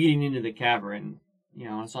leading into the cavern. You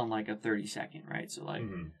know, it's on like a 30-second, right? So like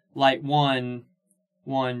light 1,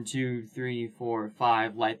 2, 3, 4,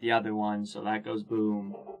 5, light the other one, so that goes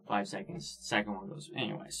boom, 5 seconds. Second one goes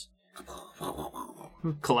anyways.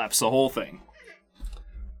 Collapse the whole thing.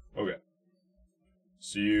 Okay.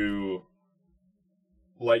 So you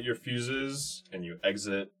light your fuses and you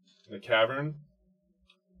exit the cavern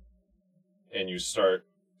and you start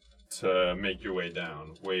to make your way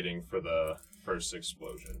down, waiting for the first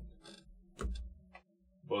explosion.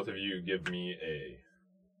 Both of you give me a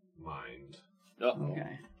mind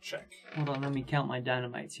Okay. check. Hold on, let me count my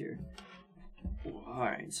dynamites here.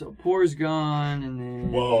 Alright, so Pore's gone, and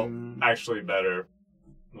then... Well, actually better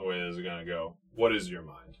the way this is going to go. What is your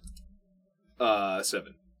mind?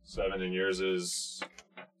 7. 7, and yours is...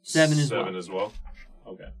 7 as well. 7 as well?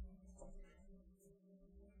 Okay.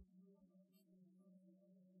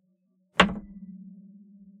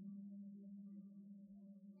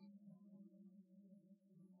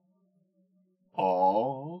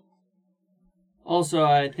 Oh. Also,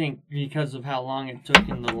 I think because of how long it took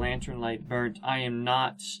and the lantern light burnt,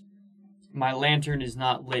 my lantern is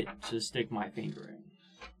not lit to stick my finger in.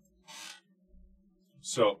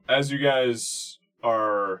 So, as you guys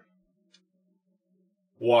are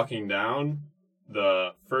walking down, the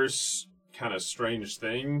first kind of strange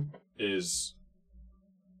thing is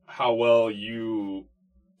how well you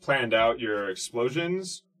planned out your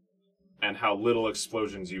explosions and how little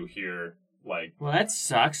explosions you hear, like... Well, that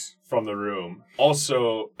sucks. From the room.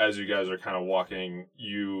 Also, as you guys are kind of walking,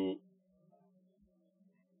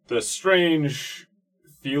 the strange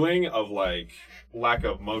feeling of, like, lack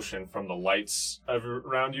of motion from the lights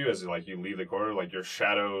around you as, like, you leave the corridor, like, your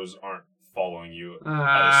shadows aren't following you at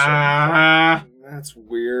a certain point. That's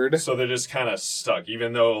weird. So they're just kind of stuck,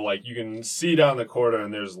 even though, like, you can see down the corridor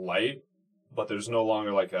and there's light, but there's no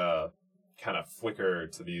longer, like, a kind of flicker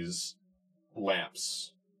to these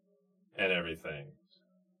lamps and everything.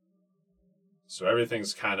 So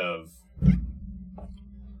everything's kind of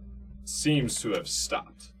seems to have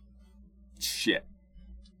stopped. Shit.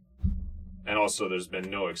 And also there's been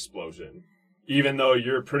no explosion. Even though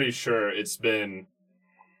you're pretty sure it's been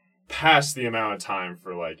past the amount of time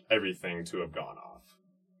for, like, everything to have gone off.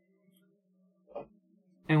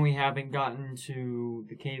 And we haven't gotten to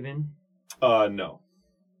the cave-in? No.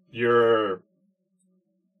 You're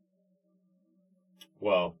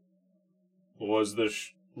Well, was the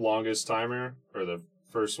longest timer or the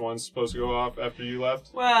first one supposed to go off after you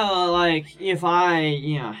left? Well, like, if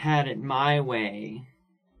I, had it my way.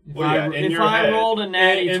 If I rolled a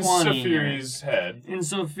natty 20 in Saphiri's head. In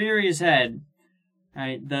Saphiri's head,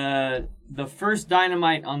 right, the first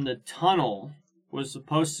dynamite on the tunnel was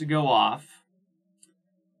supposed to go off,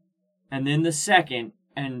 and then the second,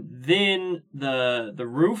 and then the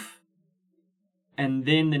roof, and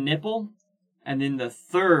then the nipple, and then the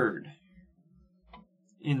third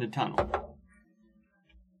in the tunnel.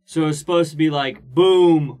 So it's supposed to be like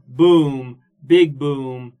boom, boom, big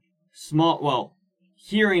boom, small, well,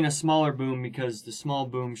 hearing a smaller boom because the small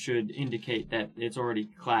boom should indicate that it's already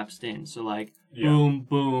collapsed in. So like boom,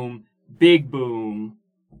 boom, big boom,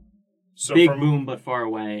 so big boom but far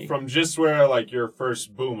away. From just where like your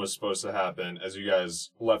first boom was supposed to happen, as you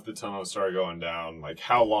guys left the tunnel and started going down, like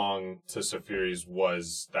how long to Saphiri's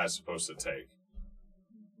was that supposed to take?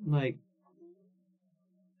 Like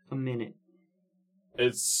a minute.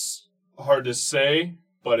 It's hard to say,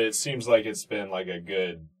 but it seems like it's been like a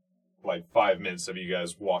good 5 minutes of you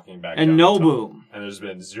guys walking back and down no the tunnel. boom. And there's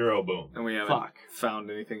been zero boom. And we haven't found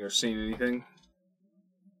anything or seen anything.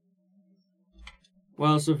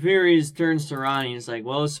 Well, Saphiri's turns to Ronnie and is like,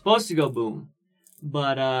 well, it's supposed to go boom.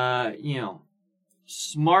 But,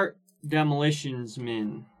 smart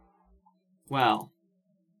demolitionsmen, well,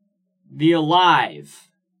 the alive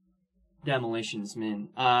demolitionsmen,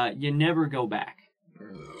 you never go back.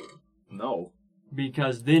 No.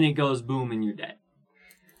 Because then it goes boom and you're dead.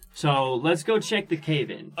 So let's go check the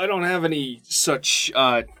cave-in. I don't have any such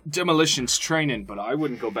demolitions training, but I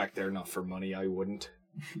wouldn't go back there, not for money, I wouldn't.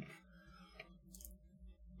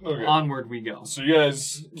 Okay. Onward we go. So you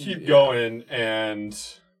guys keep going, and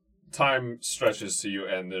time stretches to you,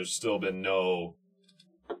 and there's still been no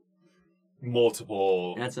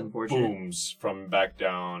multiple That's unfortunate. booms from back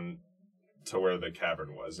down to where the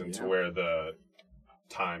cavern was and to where the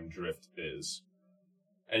time drift is.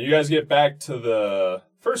 And you guys get back to the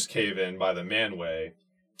first cave-in by the manway,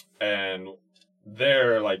 and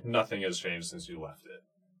there, nothing has changed since you left it.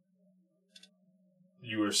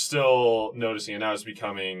 You were still noticing, and now it's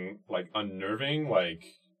becoming, unnerving,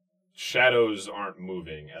 shadows aren't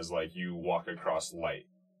moving as, you walk across light,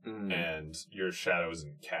 and your shadow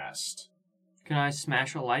isn't cast. Can I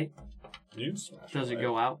smash a light? You smash Does a it light.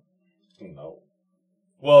 go out? No.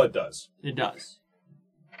 Well, it does. It does.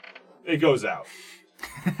 It goes out.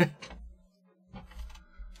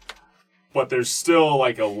 But there's still,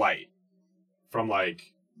 a light. From,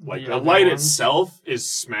 the light itself is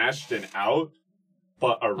smashed and out,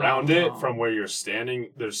 but around it, from where you're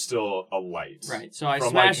standing, there's still a light. Right, so I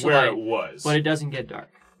from, smash the where light, it was. but it doesn't get dark.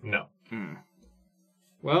 No.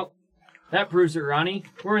 Well, that proves it, Ronnie.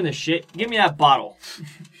 We're in the shit. Give me that bottle.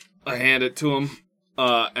 I hand it to him,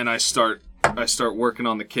 and I start working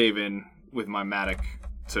on the cave-in with my mattock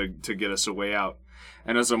to get us a way out.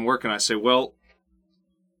 And as I'm working, I say, well,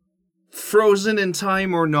 frozen in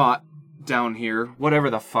time or not, down here, whatever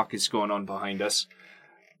the fuck is going on behind us,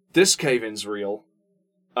 this cave-in's real.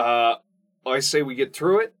 I say we get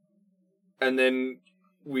through it, and then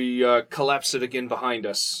we collapse it again behind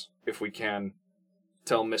us, if we can.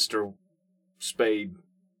 Tell Mr. Spade,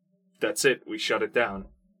 that's it, we shut it down.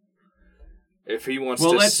 If he wants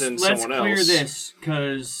to send someone else... Let's clear this,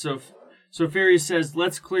 because Saphiri says,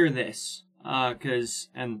 let's clear this.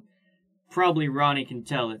 And probably Ronnie can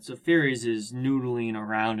tell that Saphiri's is noodling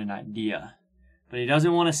around an idea, but he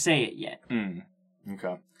doesn't want to say it yet.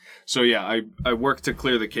 Okay. So yeah, I work to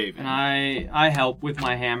clear the cave. And I help with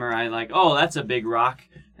my hammer. I that's a big rock.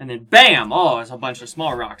 And then bam! Oh, it's a bunch of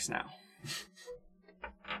small rocks now.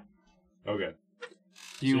 Okay.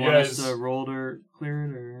 Do you want us to roll to clear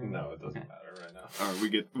it, or? No, it doesn't matter right now. All right,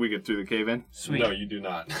 we get through the cave in. Sweet. No, you do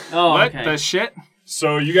not. Oh, what okay. the shit?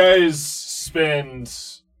 So you guys spend,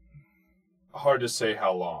 hard to say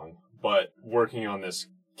how long, but working on this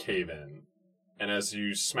cave-in. And as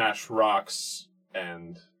you smash rocks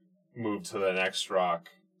and move to the next rock,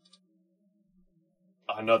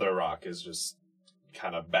 another rock is just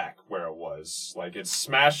kind of back where it was. It's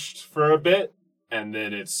smashed for a bit, and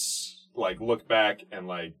then it's look back, and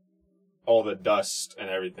all the dust and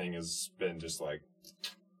everything has been just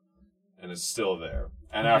and it's still there.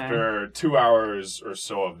 And Okay. after 2 hours or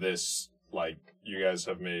so of this, you guys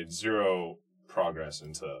have made zero progress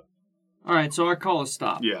into Alright, so I call a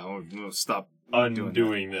stop. Yeah, we'll stop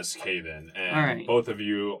undoing this cave-in. And All right. both of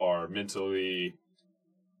you are mentally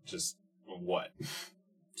just what?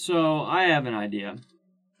 So I have an idea.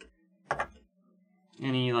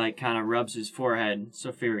 And he kind of rubs his forehead.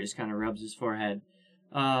 Saphiri's kind of rubs his forehead.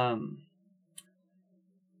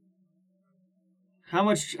 How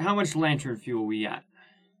much lantern fuel we got?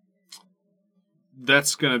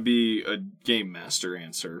 That's gonna be a game master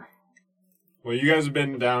answer. Well, you guys have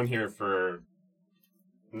been down here for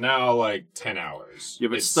now like 10 hours. Yeah,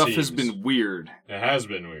 but stuff has been weird. It has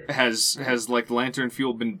been weird. Has like lantern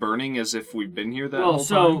fuel been burning as if we've been here that whole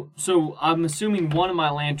time? So I'm assuming one of my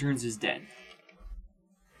lanterns is dead.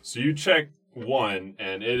 So you check one,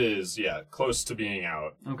 and it is, close to being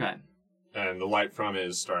out. Okay. And the light from it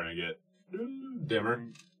is starting to get dimmer.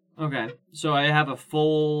 Okay. So I have a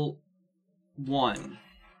full one.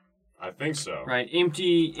 I think so. Right.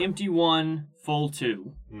 Empty one, full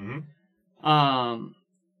two. Mm-hmm.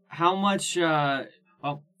 How much? I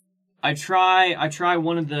try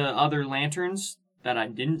one of the other lanterns that I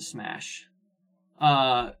didn't smash.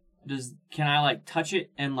 Can I like touch it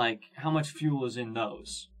and like how much fuel is in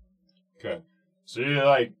those? Okay. So you're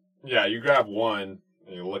like, you grab one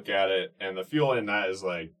and you look at it, and the fuel in that is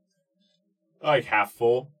like half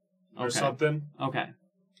full or something. Okay.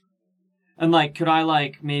 And like, could I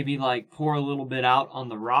like maybe like pour a little bit out on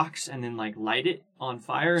the rocks and then like light it on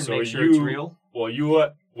fire and make sure it's real? Well,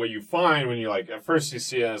 what you find when you like at first you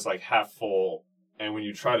see it as like half full, and when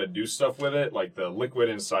you try to do stuff with it, like the liquid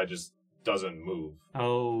inside just doesn't move.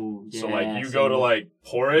 Oh, yeah. So like you go to like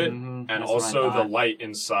pour it, and that's also the light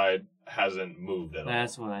inside hasn't moved at all.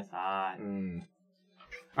 That's what I thought.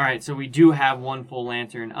 All right, so we do have one full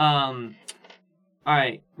lantern. All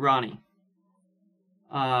right, Ronnie.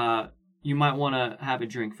 You might want to have a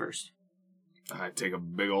drink first. I take a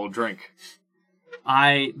big old drink.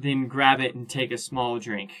 I then grab it and take a small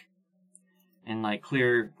drink and like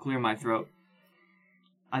clear my throat.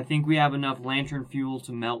 I think we have enough lantern fuel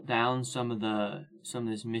to melt down some of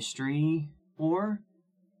this mystery ore,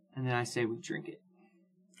 and then I say we drink it.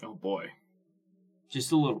 Oh boy.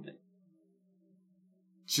 Just a little bit.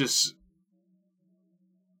 Just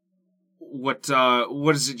what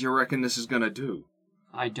is it you reckon this is gonna do?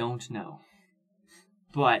 I don't know.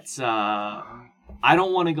 But I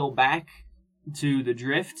don't want to go back to the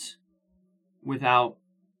drift without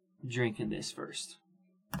drinking this first.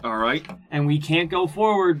 All right. And we can't go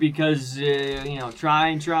forward because, try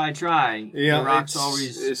and try. Yeah, the rock's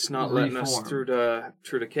always it's not letting us through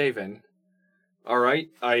the cave in. All right.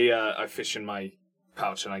 I fish in my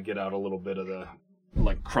pouch and I get out a little bit of the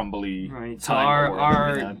like crumbly. Right. So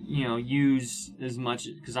our use as much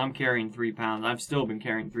because I'm carrying 3 pounds. I've still been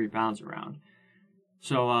carrying 3 pounds around.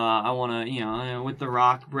 So I want to with the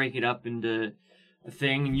rock break it up into a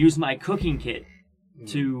thing and use my cooking kit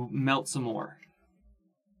to melt some more.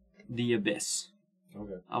 The abyss.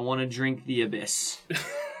 Okay. I want to drink the abyss.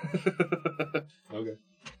 Okay.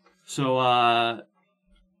 So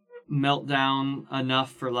melt down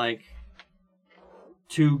enough for like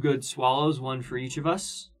 2 good swallows, one for each of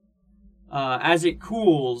us. As it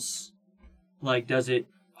cools, like, does it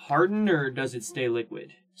harden or does it stay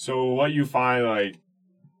liquid? So what you find,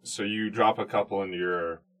 so you drop a couple into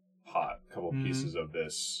your pot, a couple pieces of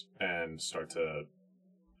this, and start to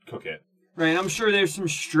cook it. Right, I'm sure there's some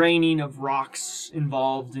straining of rocks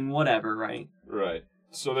involved in whatever, right? Right.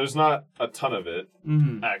 So there's not a ton of it,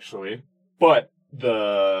 actually. But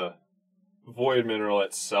the void mineral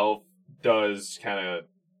itself does kind of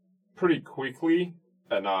pretty quickly,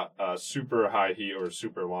 at not super high heat or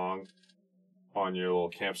super long, on your little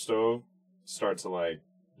camp stove, start to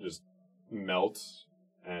just melt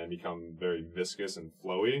and become very viscous and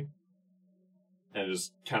flowy. And it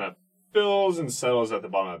just kind of fills and settles at the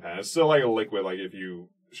bottom of the pan. It's still like a liquid, like if you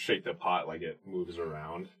shake the pot, like it moves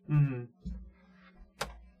around. Mm-hmm.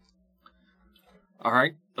 All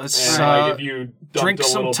right, let's if you drink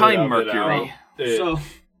some time mercury. It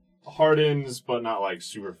hardens, but not like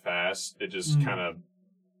super fast. It just kind of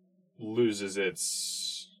loses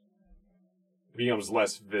becomes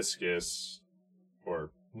less viscous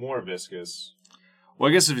or more viscous. Well,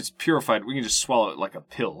 I guess if it's purified, we can just swallow it like a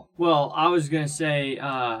pill. Well, I was going to say,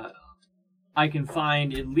 I can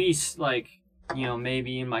find at least,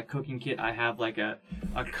 maybe in my cooking kit, I have, a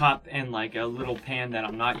cup and, a little pan that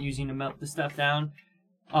I'm not using to melt the stuff down.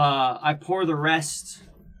 I pour the rest...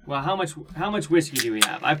 Well, how much whiskey do we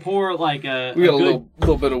have? I pour, we got a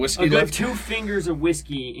little bit of whiskey left. A good 2 fingers of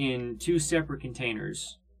whiskey in 2 separate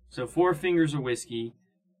containers. So 4 fingers of whiskey,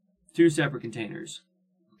 2 separate containers.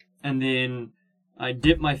 And then... I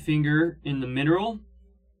dip my finger in the mineral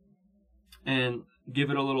and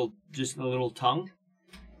give it a little tongue.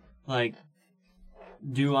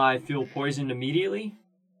 Do I feel poisoned immediately?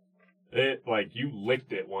 You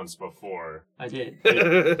licked it once before. I did.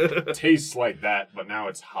 It tastes like that, but now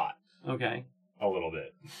it's hot. Okay. A little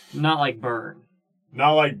bit. Not like burn.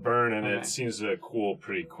 Not like burn, and it seems to cool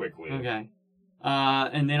pretty quickly. Okay.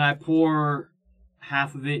 And then I pour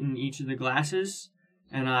half of it in each of the glasses,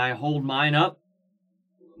 and I hold mine up,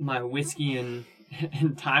 my whiskey and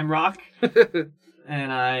Time Rock,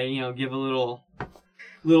 and I, give a little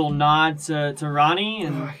nod to Ronnie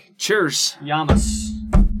and cheers. Yamas,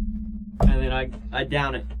 and then I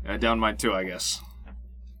down it. I down mine too, I guess.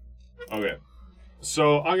 Okay,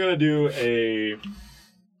 so I'm gonna do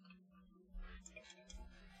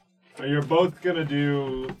You're both gonna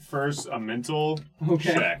do first a mental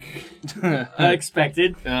check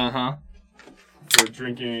Expected. for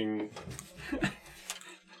drinking.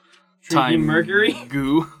 Drinking mercury.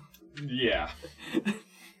 Goo. Yeah.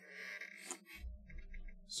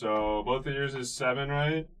 So both of yours is 7,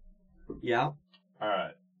 right? Yeah. All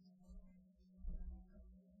right.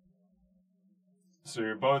 So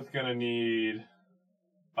you're both gonna need,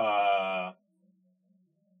 a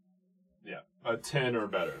 10 or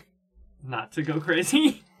better. Not to go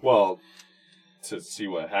crazy. Well, to see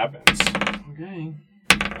what happens. Okay.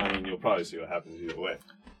 I mean, you'll probably see what happens either way.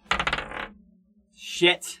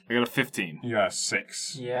 Shit. I got a 15. You got a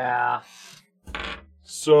 6. Yeah.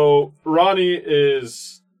 So Ronnie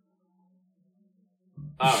is.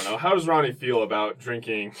 I don't know. How does Ronnie feel about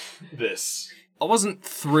drinking this? I wasn't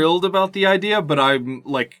thrilled about the idea, but I'm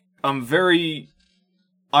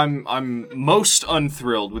most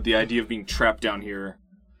unthrilled with the idea of being trapped down here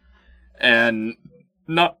and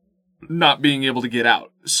not being able to get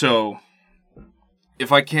out. So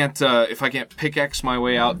if I can't pickaxe my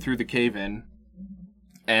way out through the cave-in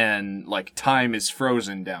and time is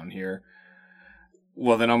frozen down here,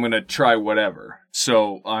 well then I'm gonna try whatever.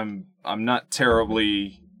 So I'm not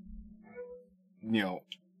terribly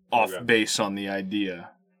off base on the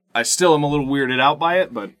idea. I still am a little weirded out by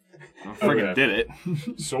it, but I friggin' did it.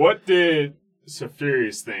 So what did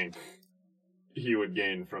Saphirius think he would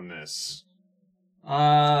gain from this?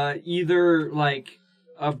 Either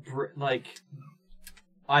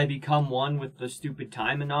I become one with the stupid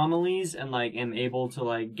time anomalies and am able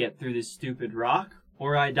to get through this stupid rock,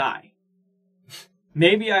 or I die.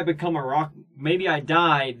 Maybe I become a rock. Maybe I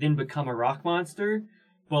die, then become a rock monster.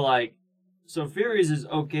 But so Furious is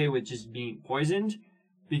okay with just being poisoned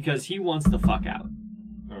because he wants the fuck out.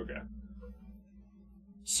 Okay.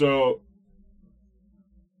 So,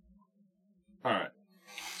 all right.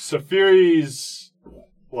 Saphiri's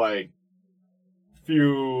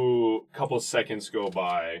couple seconds go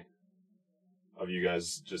by of you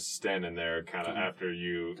guys just standing there, kind of after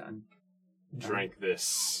you drank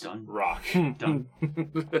this rock. Done.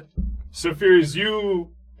 Saphiri's,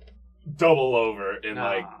 you double over in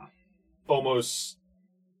almost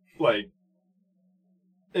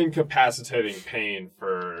incapacitating pain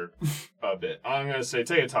for a bit. I'm gonna say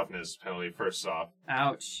take a toughness penalty first off.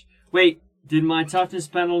 Ouch. Wait, did my toughness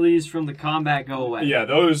penalties from the combat go away? Yeah,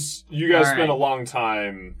 those you guys spent a long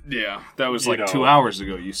time. Yeah, that was 2 hours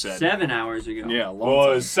ago. You said 7 hours ago. Yeah, a long well,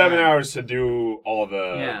 time. it was 7 hours to do all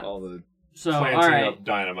the so planting of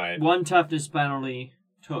dynamite. One toughness penalty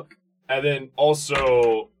took, and then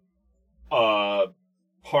also,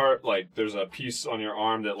 there's a piece on your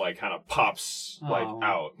arm that kind of pops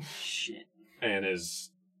out. Shit. And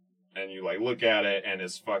you look at it and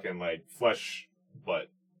it's fucking flesh but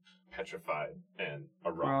petrified and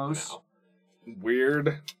a rock now.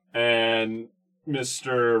 Weird. And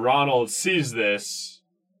Mr. Ronald sees this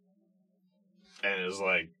and is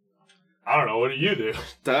I don't know, what do you do?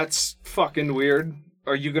 That's fucking weird.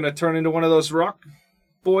 Are you gonna turn into one of those rock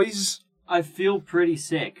boys? I feel pretty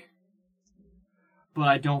sick, but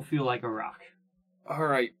I don't feel like a rock.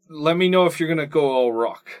 Alright, let me know if you're gonna go all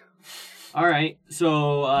rock. Alright,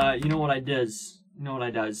 so, you know what I does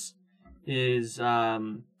is,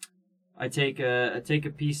 I take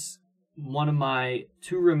a piece, one of my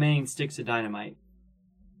 2 remaining sticks of dynamite,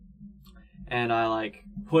 and I,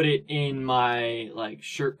 put it in my,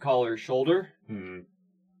 shirt collar shoulder, and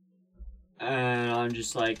I'm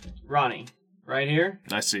just Ronnie, right here.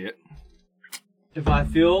 I see it. If I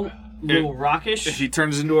feel a little rockish... If he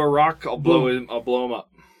turns into a rock, I'll blow him up.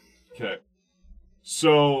 Okay.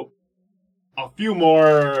 So, a few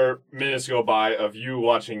more minutes go by of you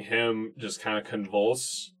watching him just kind of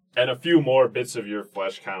convulse, and a few more bits of your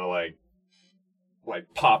flesh kind of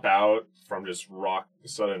pop out from just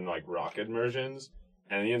sudden rock immersions,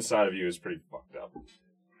 and the inside of you is pretty fucked up.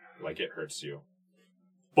 It hurts you.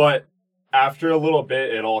 But after a little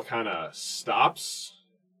bit, it all kind of stops,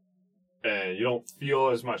 and you don't feel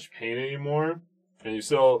as much pain anymore, and you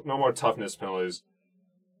still, no more toughness penalties,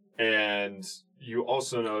 and you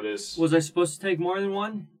also notice... Was I supposed to take more than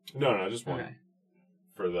one? No, just one. Okay.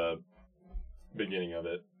 For the beginning of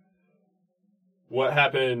it. What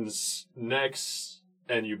happens next,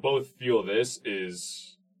 and you both feel this,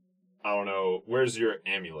 is I don't know, where's your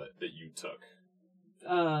amulet that you took?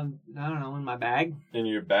 I don't know, in my bag. In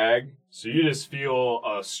your bag? So you just feel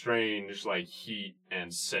a strange, like, heat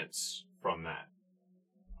and sense from that.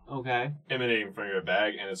 Okay. Emanating from your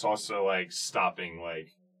bag, and it's also, like, stopping, like,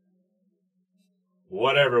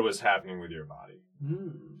 whatever was happening with your body.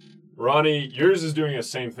 Ronnie, yours is doing the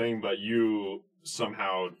same thing, but you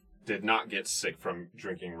somehow did not get sick from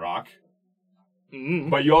drinking rock.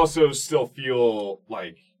 But you also still feel,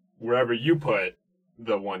 like, wherever you put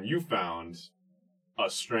the one you found, a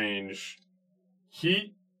strange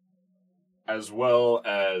heat, as well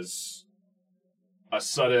as a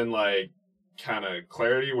sudden, like, kind of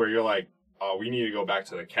clarity where you're like, oh, we need to go back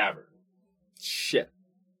to the cavern. Shit.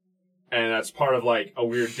 And that's part of, like, a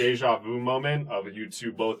weird deja vu moment of you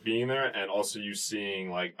two both being there, and also you seeing,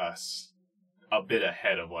 like, us a bit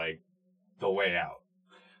ahead of, like, the way out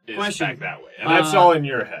is Question. back that way. And that's all in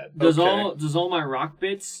your head. Does all my rock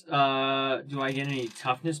bits, do I get any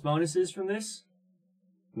toughness bonuses from this?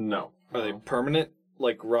 No. Are they permanent?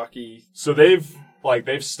 Like rocky? So they've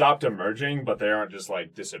stopped emerging, but they aren't just,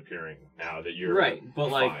 like, disappearing now that you're right, but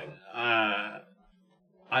fine. like,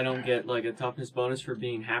 I don't get like a toughness bonus for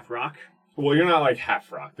being half rock. Well, you're not, like, half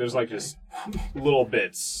rock. There's, like, just little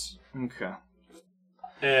bits. Okay.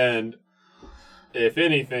 And if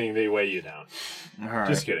anything, they weigh you down. All right.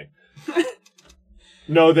 Just kidding.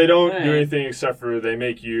 No, they don't do Hey. anything except for they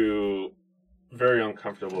make you very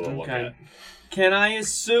uncomfortable to look Okay. at. Can I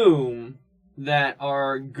assume that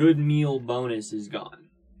our good meal bonus is gone?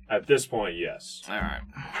 At this point, yes. All right.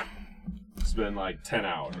 It's been like 10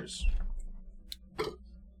 hours,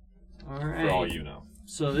 All right. for all you know.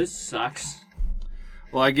 So this sucks.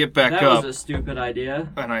 Well, I get back That up was a stupid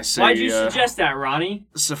idea. and I say, Why'd you suggest that, Ronnie?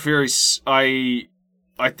 Safaris, I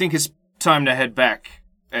think it's time to head back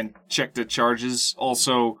and check the charges.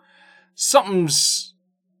 Also, something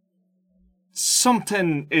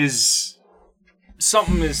is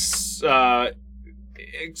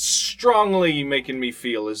strongly making me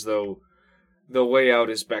feel as though the way out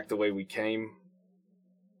is back the way we came,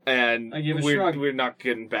 and I give a shrug. we're not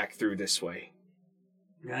getting back through this way.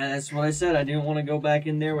 That's what I said. I didn't want to go back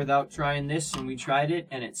in there without trying this, and we tried it,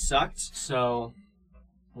 and it sucked. So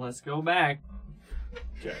let's go back.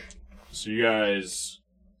 Okay. So you guys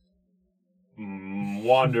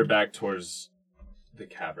wander back towards the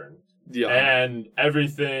cavern. Yeah. And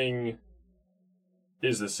everything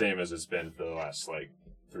is the same as it's been for the last, like,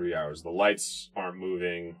 3 hours. The lights aren't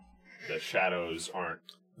moving. The shadows aren't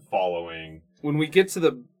following. When we get to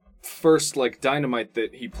the first, like, dynamite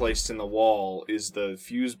that he placed in the wall, is the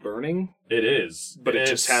fuse burning? It is. But it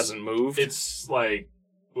just hasn't moved? It's, like,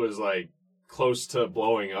 was, like, close to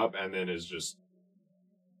blowing up and then is just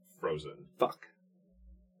frozen. Fuck.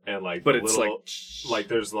 And, like, But the it's little,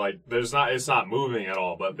 it's not moving at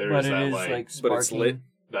all, but there's But it that, is like, like but sparking. it's lit.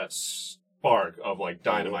 that spark of, like,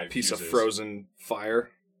 dynamite Piece of fuses. frozen fire.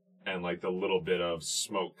 And, like, the little bit of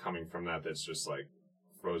smoke coming from that's just, like,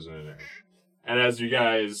 frozen in there. And as you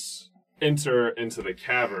guys enter into the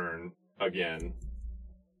cavern again,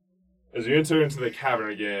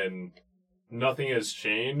 nothing has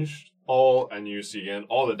changed. And you see again,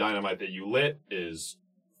 all the dynamite that you lit is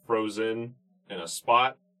frozen in a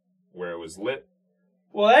spot where it was lit.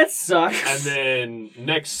 Well, that sucks. And then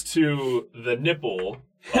next to the nipple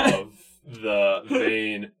of the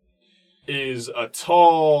vein is a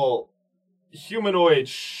tall humanoid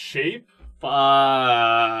shape. Fuck.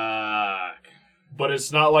 But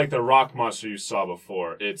it's not like the rock monster you saw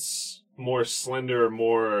before. It's more slender,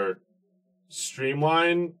 more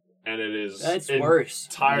streamlined, and it is That's worse.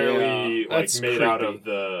 entirely Yeah, like that's made out creepy. of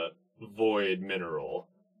the void mineral.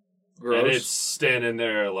 Gross. And it's standing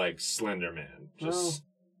there like Slender Man. Just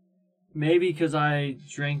Maybe because I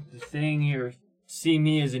drank the thing, you see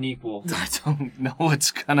me as an equal. I don't know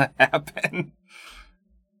what's gonna happen.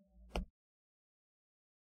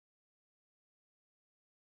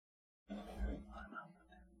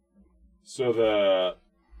 so the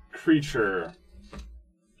creature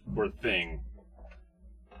or thing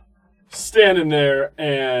standing there,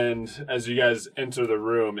 and as you guys enter the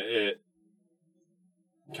room, it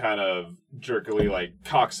kind of jerkily like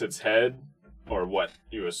cocks its head, or what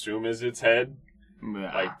you assume is its head,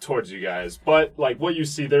 like towards you guys. But like what you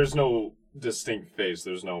see, there's no distinct face.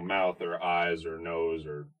 There's no mouth or eyes or nose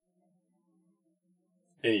or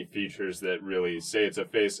any features that really say it's a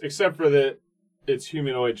face, except for that its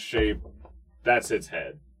humanoid shape. That's its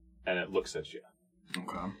head, and it looks at you.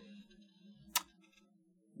 Okay.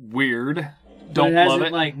 Weird. But Don't it love hasn't,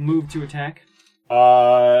 it. like, moved to attack?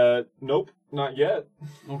 Nope, not yet.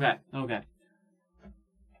 Okay.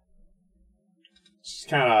 Just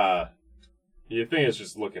kind of, You think it's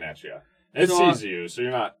just looking at you. It sees you, so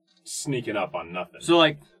you're not sneaking up on nothing.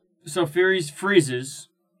 So Furies freezes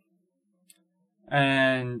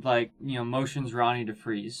and, like, you know, motions Ronnie to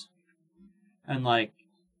freeze. And, like,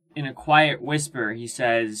 in a quiet whisper, he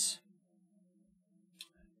says,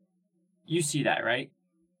 "You see that, right?"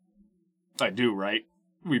 I do, right?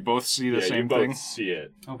 We both see the same you both thing. see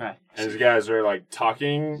it. Okay. As you guys are like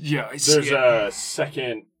talking, Yeah, I see there's it. a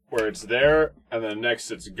second where it's there, and then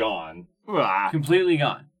next it's gone Completely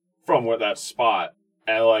gone. from that spot.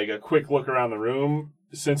 And like a quick look around the room,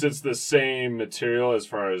 since it's the same material as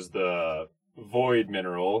far as the void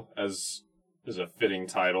mineral, as is a fitting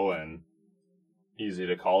title and easy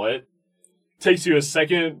to call it. Takes you a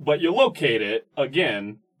second, but you locate it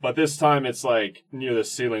again. But this time it's like near the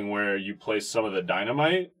ceiling where you place some of the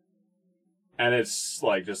dynamite. And it's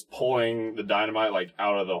like just pulling the dynamite like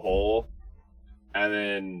out of the hole. And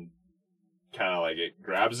then kind of like it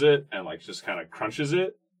grabs it and like just kind of crunches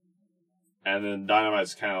it. And then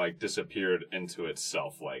dynamite's kind of like disappeared into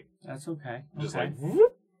itself. Like That's okay. just Okay. like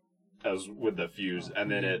whoop, as with the fuse. And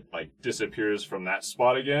then it like disappears from that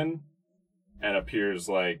spot again. And appears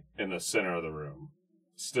like in the center of the room.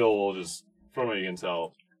 Still just from what you can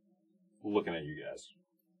tell. Looking at you guys.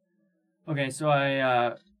 Okay, so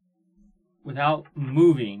I, without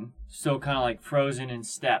moving, still kind of like frozen in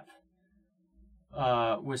step,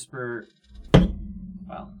 whisper,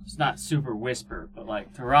 well, it's not super whisper, but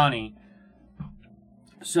like to Ronnie.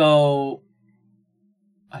 So,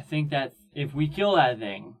 I think that if we kill that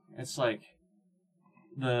thing, it's like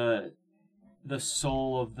the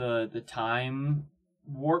soul of the time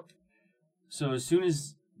warp. So as soon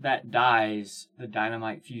as that dies, the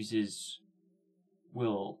dynamite fuses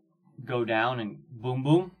will go down and boom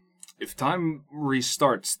boom. If time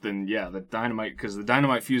restarts, then yeah, the dynamite, because the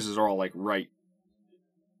dynamite fuses are all like right.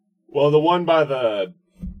 Well, the one by the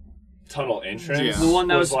tunnel entrance. Yeah. The one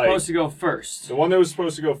that was supposed like, to go first. The one that was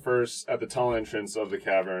supposed to go first at the tunnel entrance of the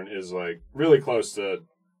cavern is like really close to,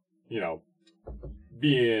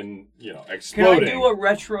 being, exploding. Can I do a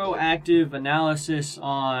retroactive analysis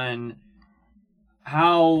on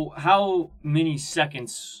how many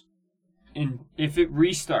seconds if it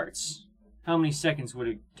restarts, how many seconds would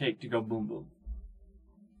it take to go boom boom?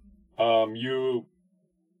 You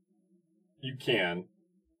can.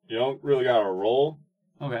 You don't really gotta roll.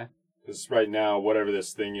 Okay. Because right now, whatever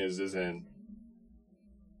this thing is, it's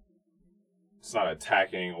not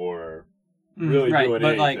attacking or really right, doing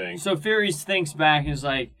but anything. Like, so Furies thinks back and is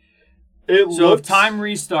like, if time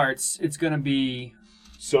restarts, it's gonna be.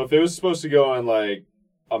 So if it was supposed to go in like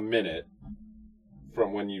a minute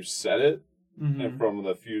from when you set it, and from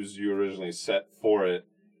the fuse you originally set for it,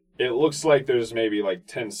 it looks like there's maybe like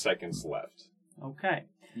 10 seconds left. Okay.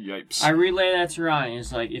 Yipes. I relay that to Ronnie.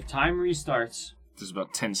 It's like, if time restarts, There's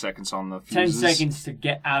about 10 seconds on the 10 fuses. seconds to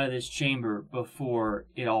get out of this chamber before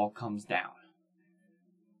it all comes down.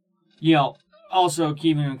 Also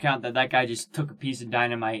keeping in account that guy just took a piece of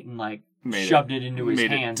dynamite and like shoved it into his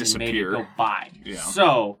hands and made it go by. Yeah.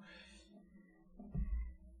 So,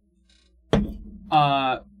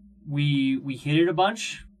 we hit it a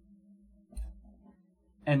bunch,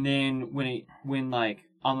 and then when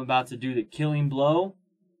I'm about to do the killing blow,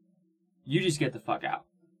 you just get the fuck out,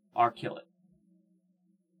 or kill it.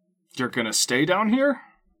 You're gonna stay down here?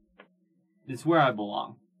 It's where I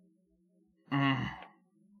belong. Mm.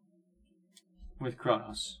 With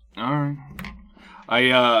Kronos. Alright.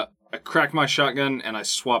 I crack my shotgun and I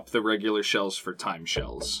swap the regular shells for time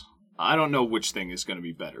shells. I don't know which thing is gonna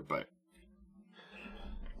be better, but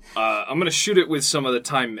I'm gonna shoot it with some of the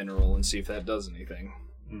time mineral and see if that does anything.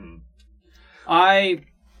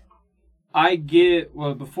 I get,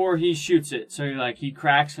 before he shoots it, so he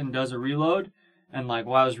cracks and does a reload, and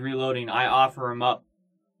while I was reloading, I offer him up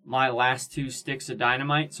my last 2 sticks of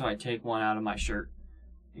dynamite, so I take one out of my shirt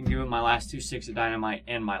and give him my last 2 sticks of dynamite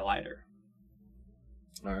and my lighter.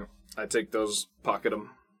 Alright. I take those, pocket them.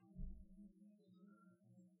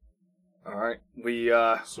 Alright.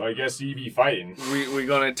 So I guess you be fighting. We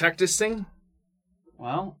gonna attack this thing?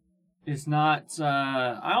 Well, it's not,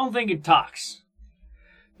 I don't think it talks.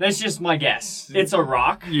 That's just my guess. It's a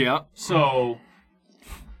rock. Yeah. So.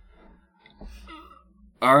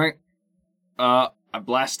 Alright. I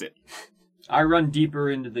blast it. I run deeper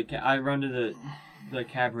into I run to the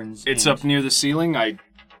caverns. It's up near the ceiling. I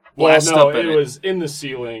Well, blast no, up at it was in the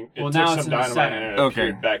ceiling. It took now it's some in the dynamite center. and it Okay.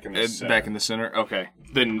 appeared back in the center. Back in the center? Okay.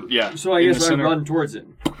 Then, yeah. So I in guess the I center. run towards it.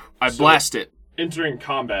 I blast it. Entering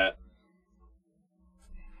combat,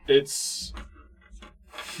 it's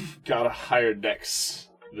got a higher dex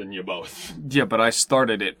than you both. Yeah, but I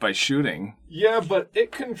started it by shooting. Yeah, but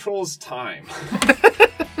it controls time.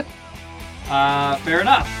 Fair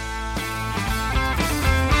enough.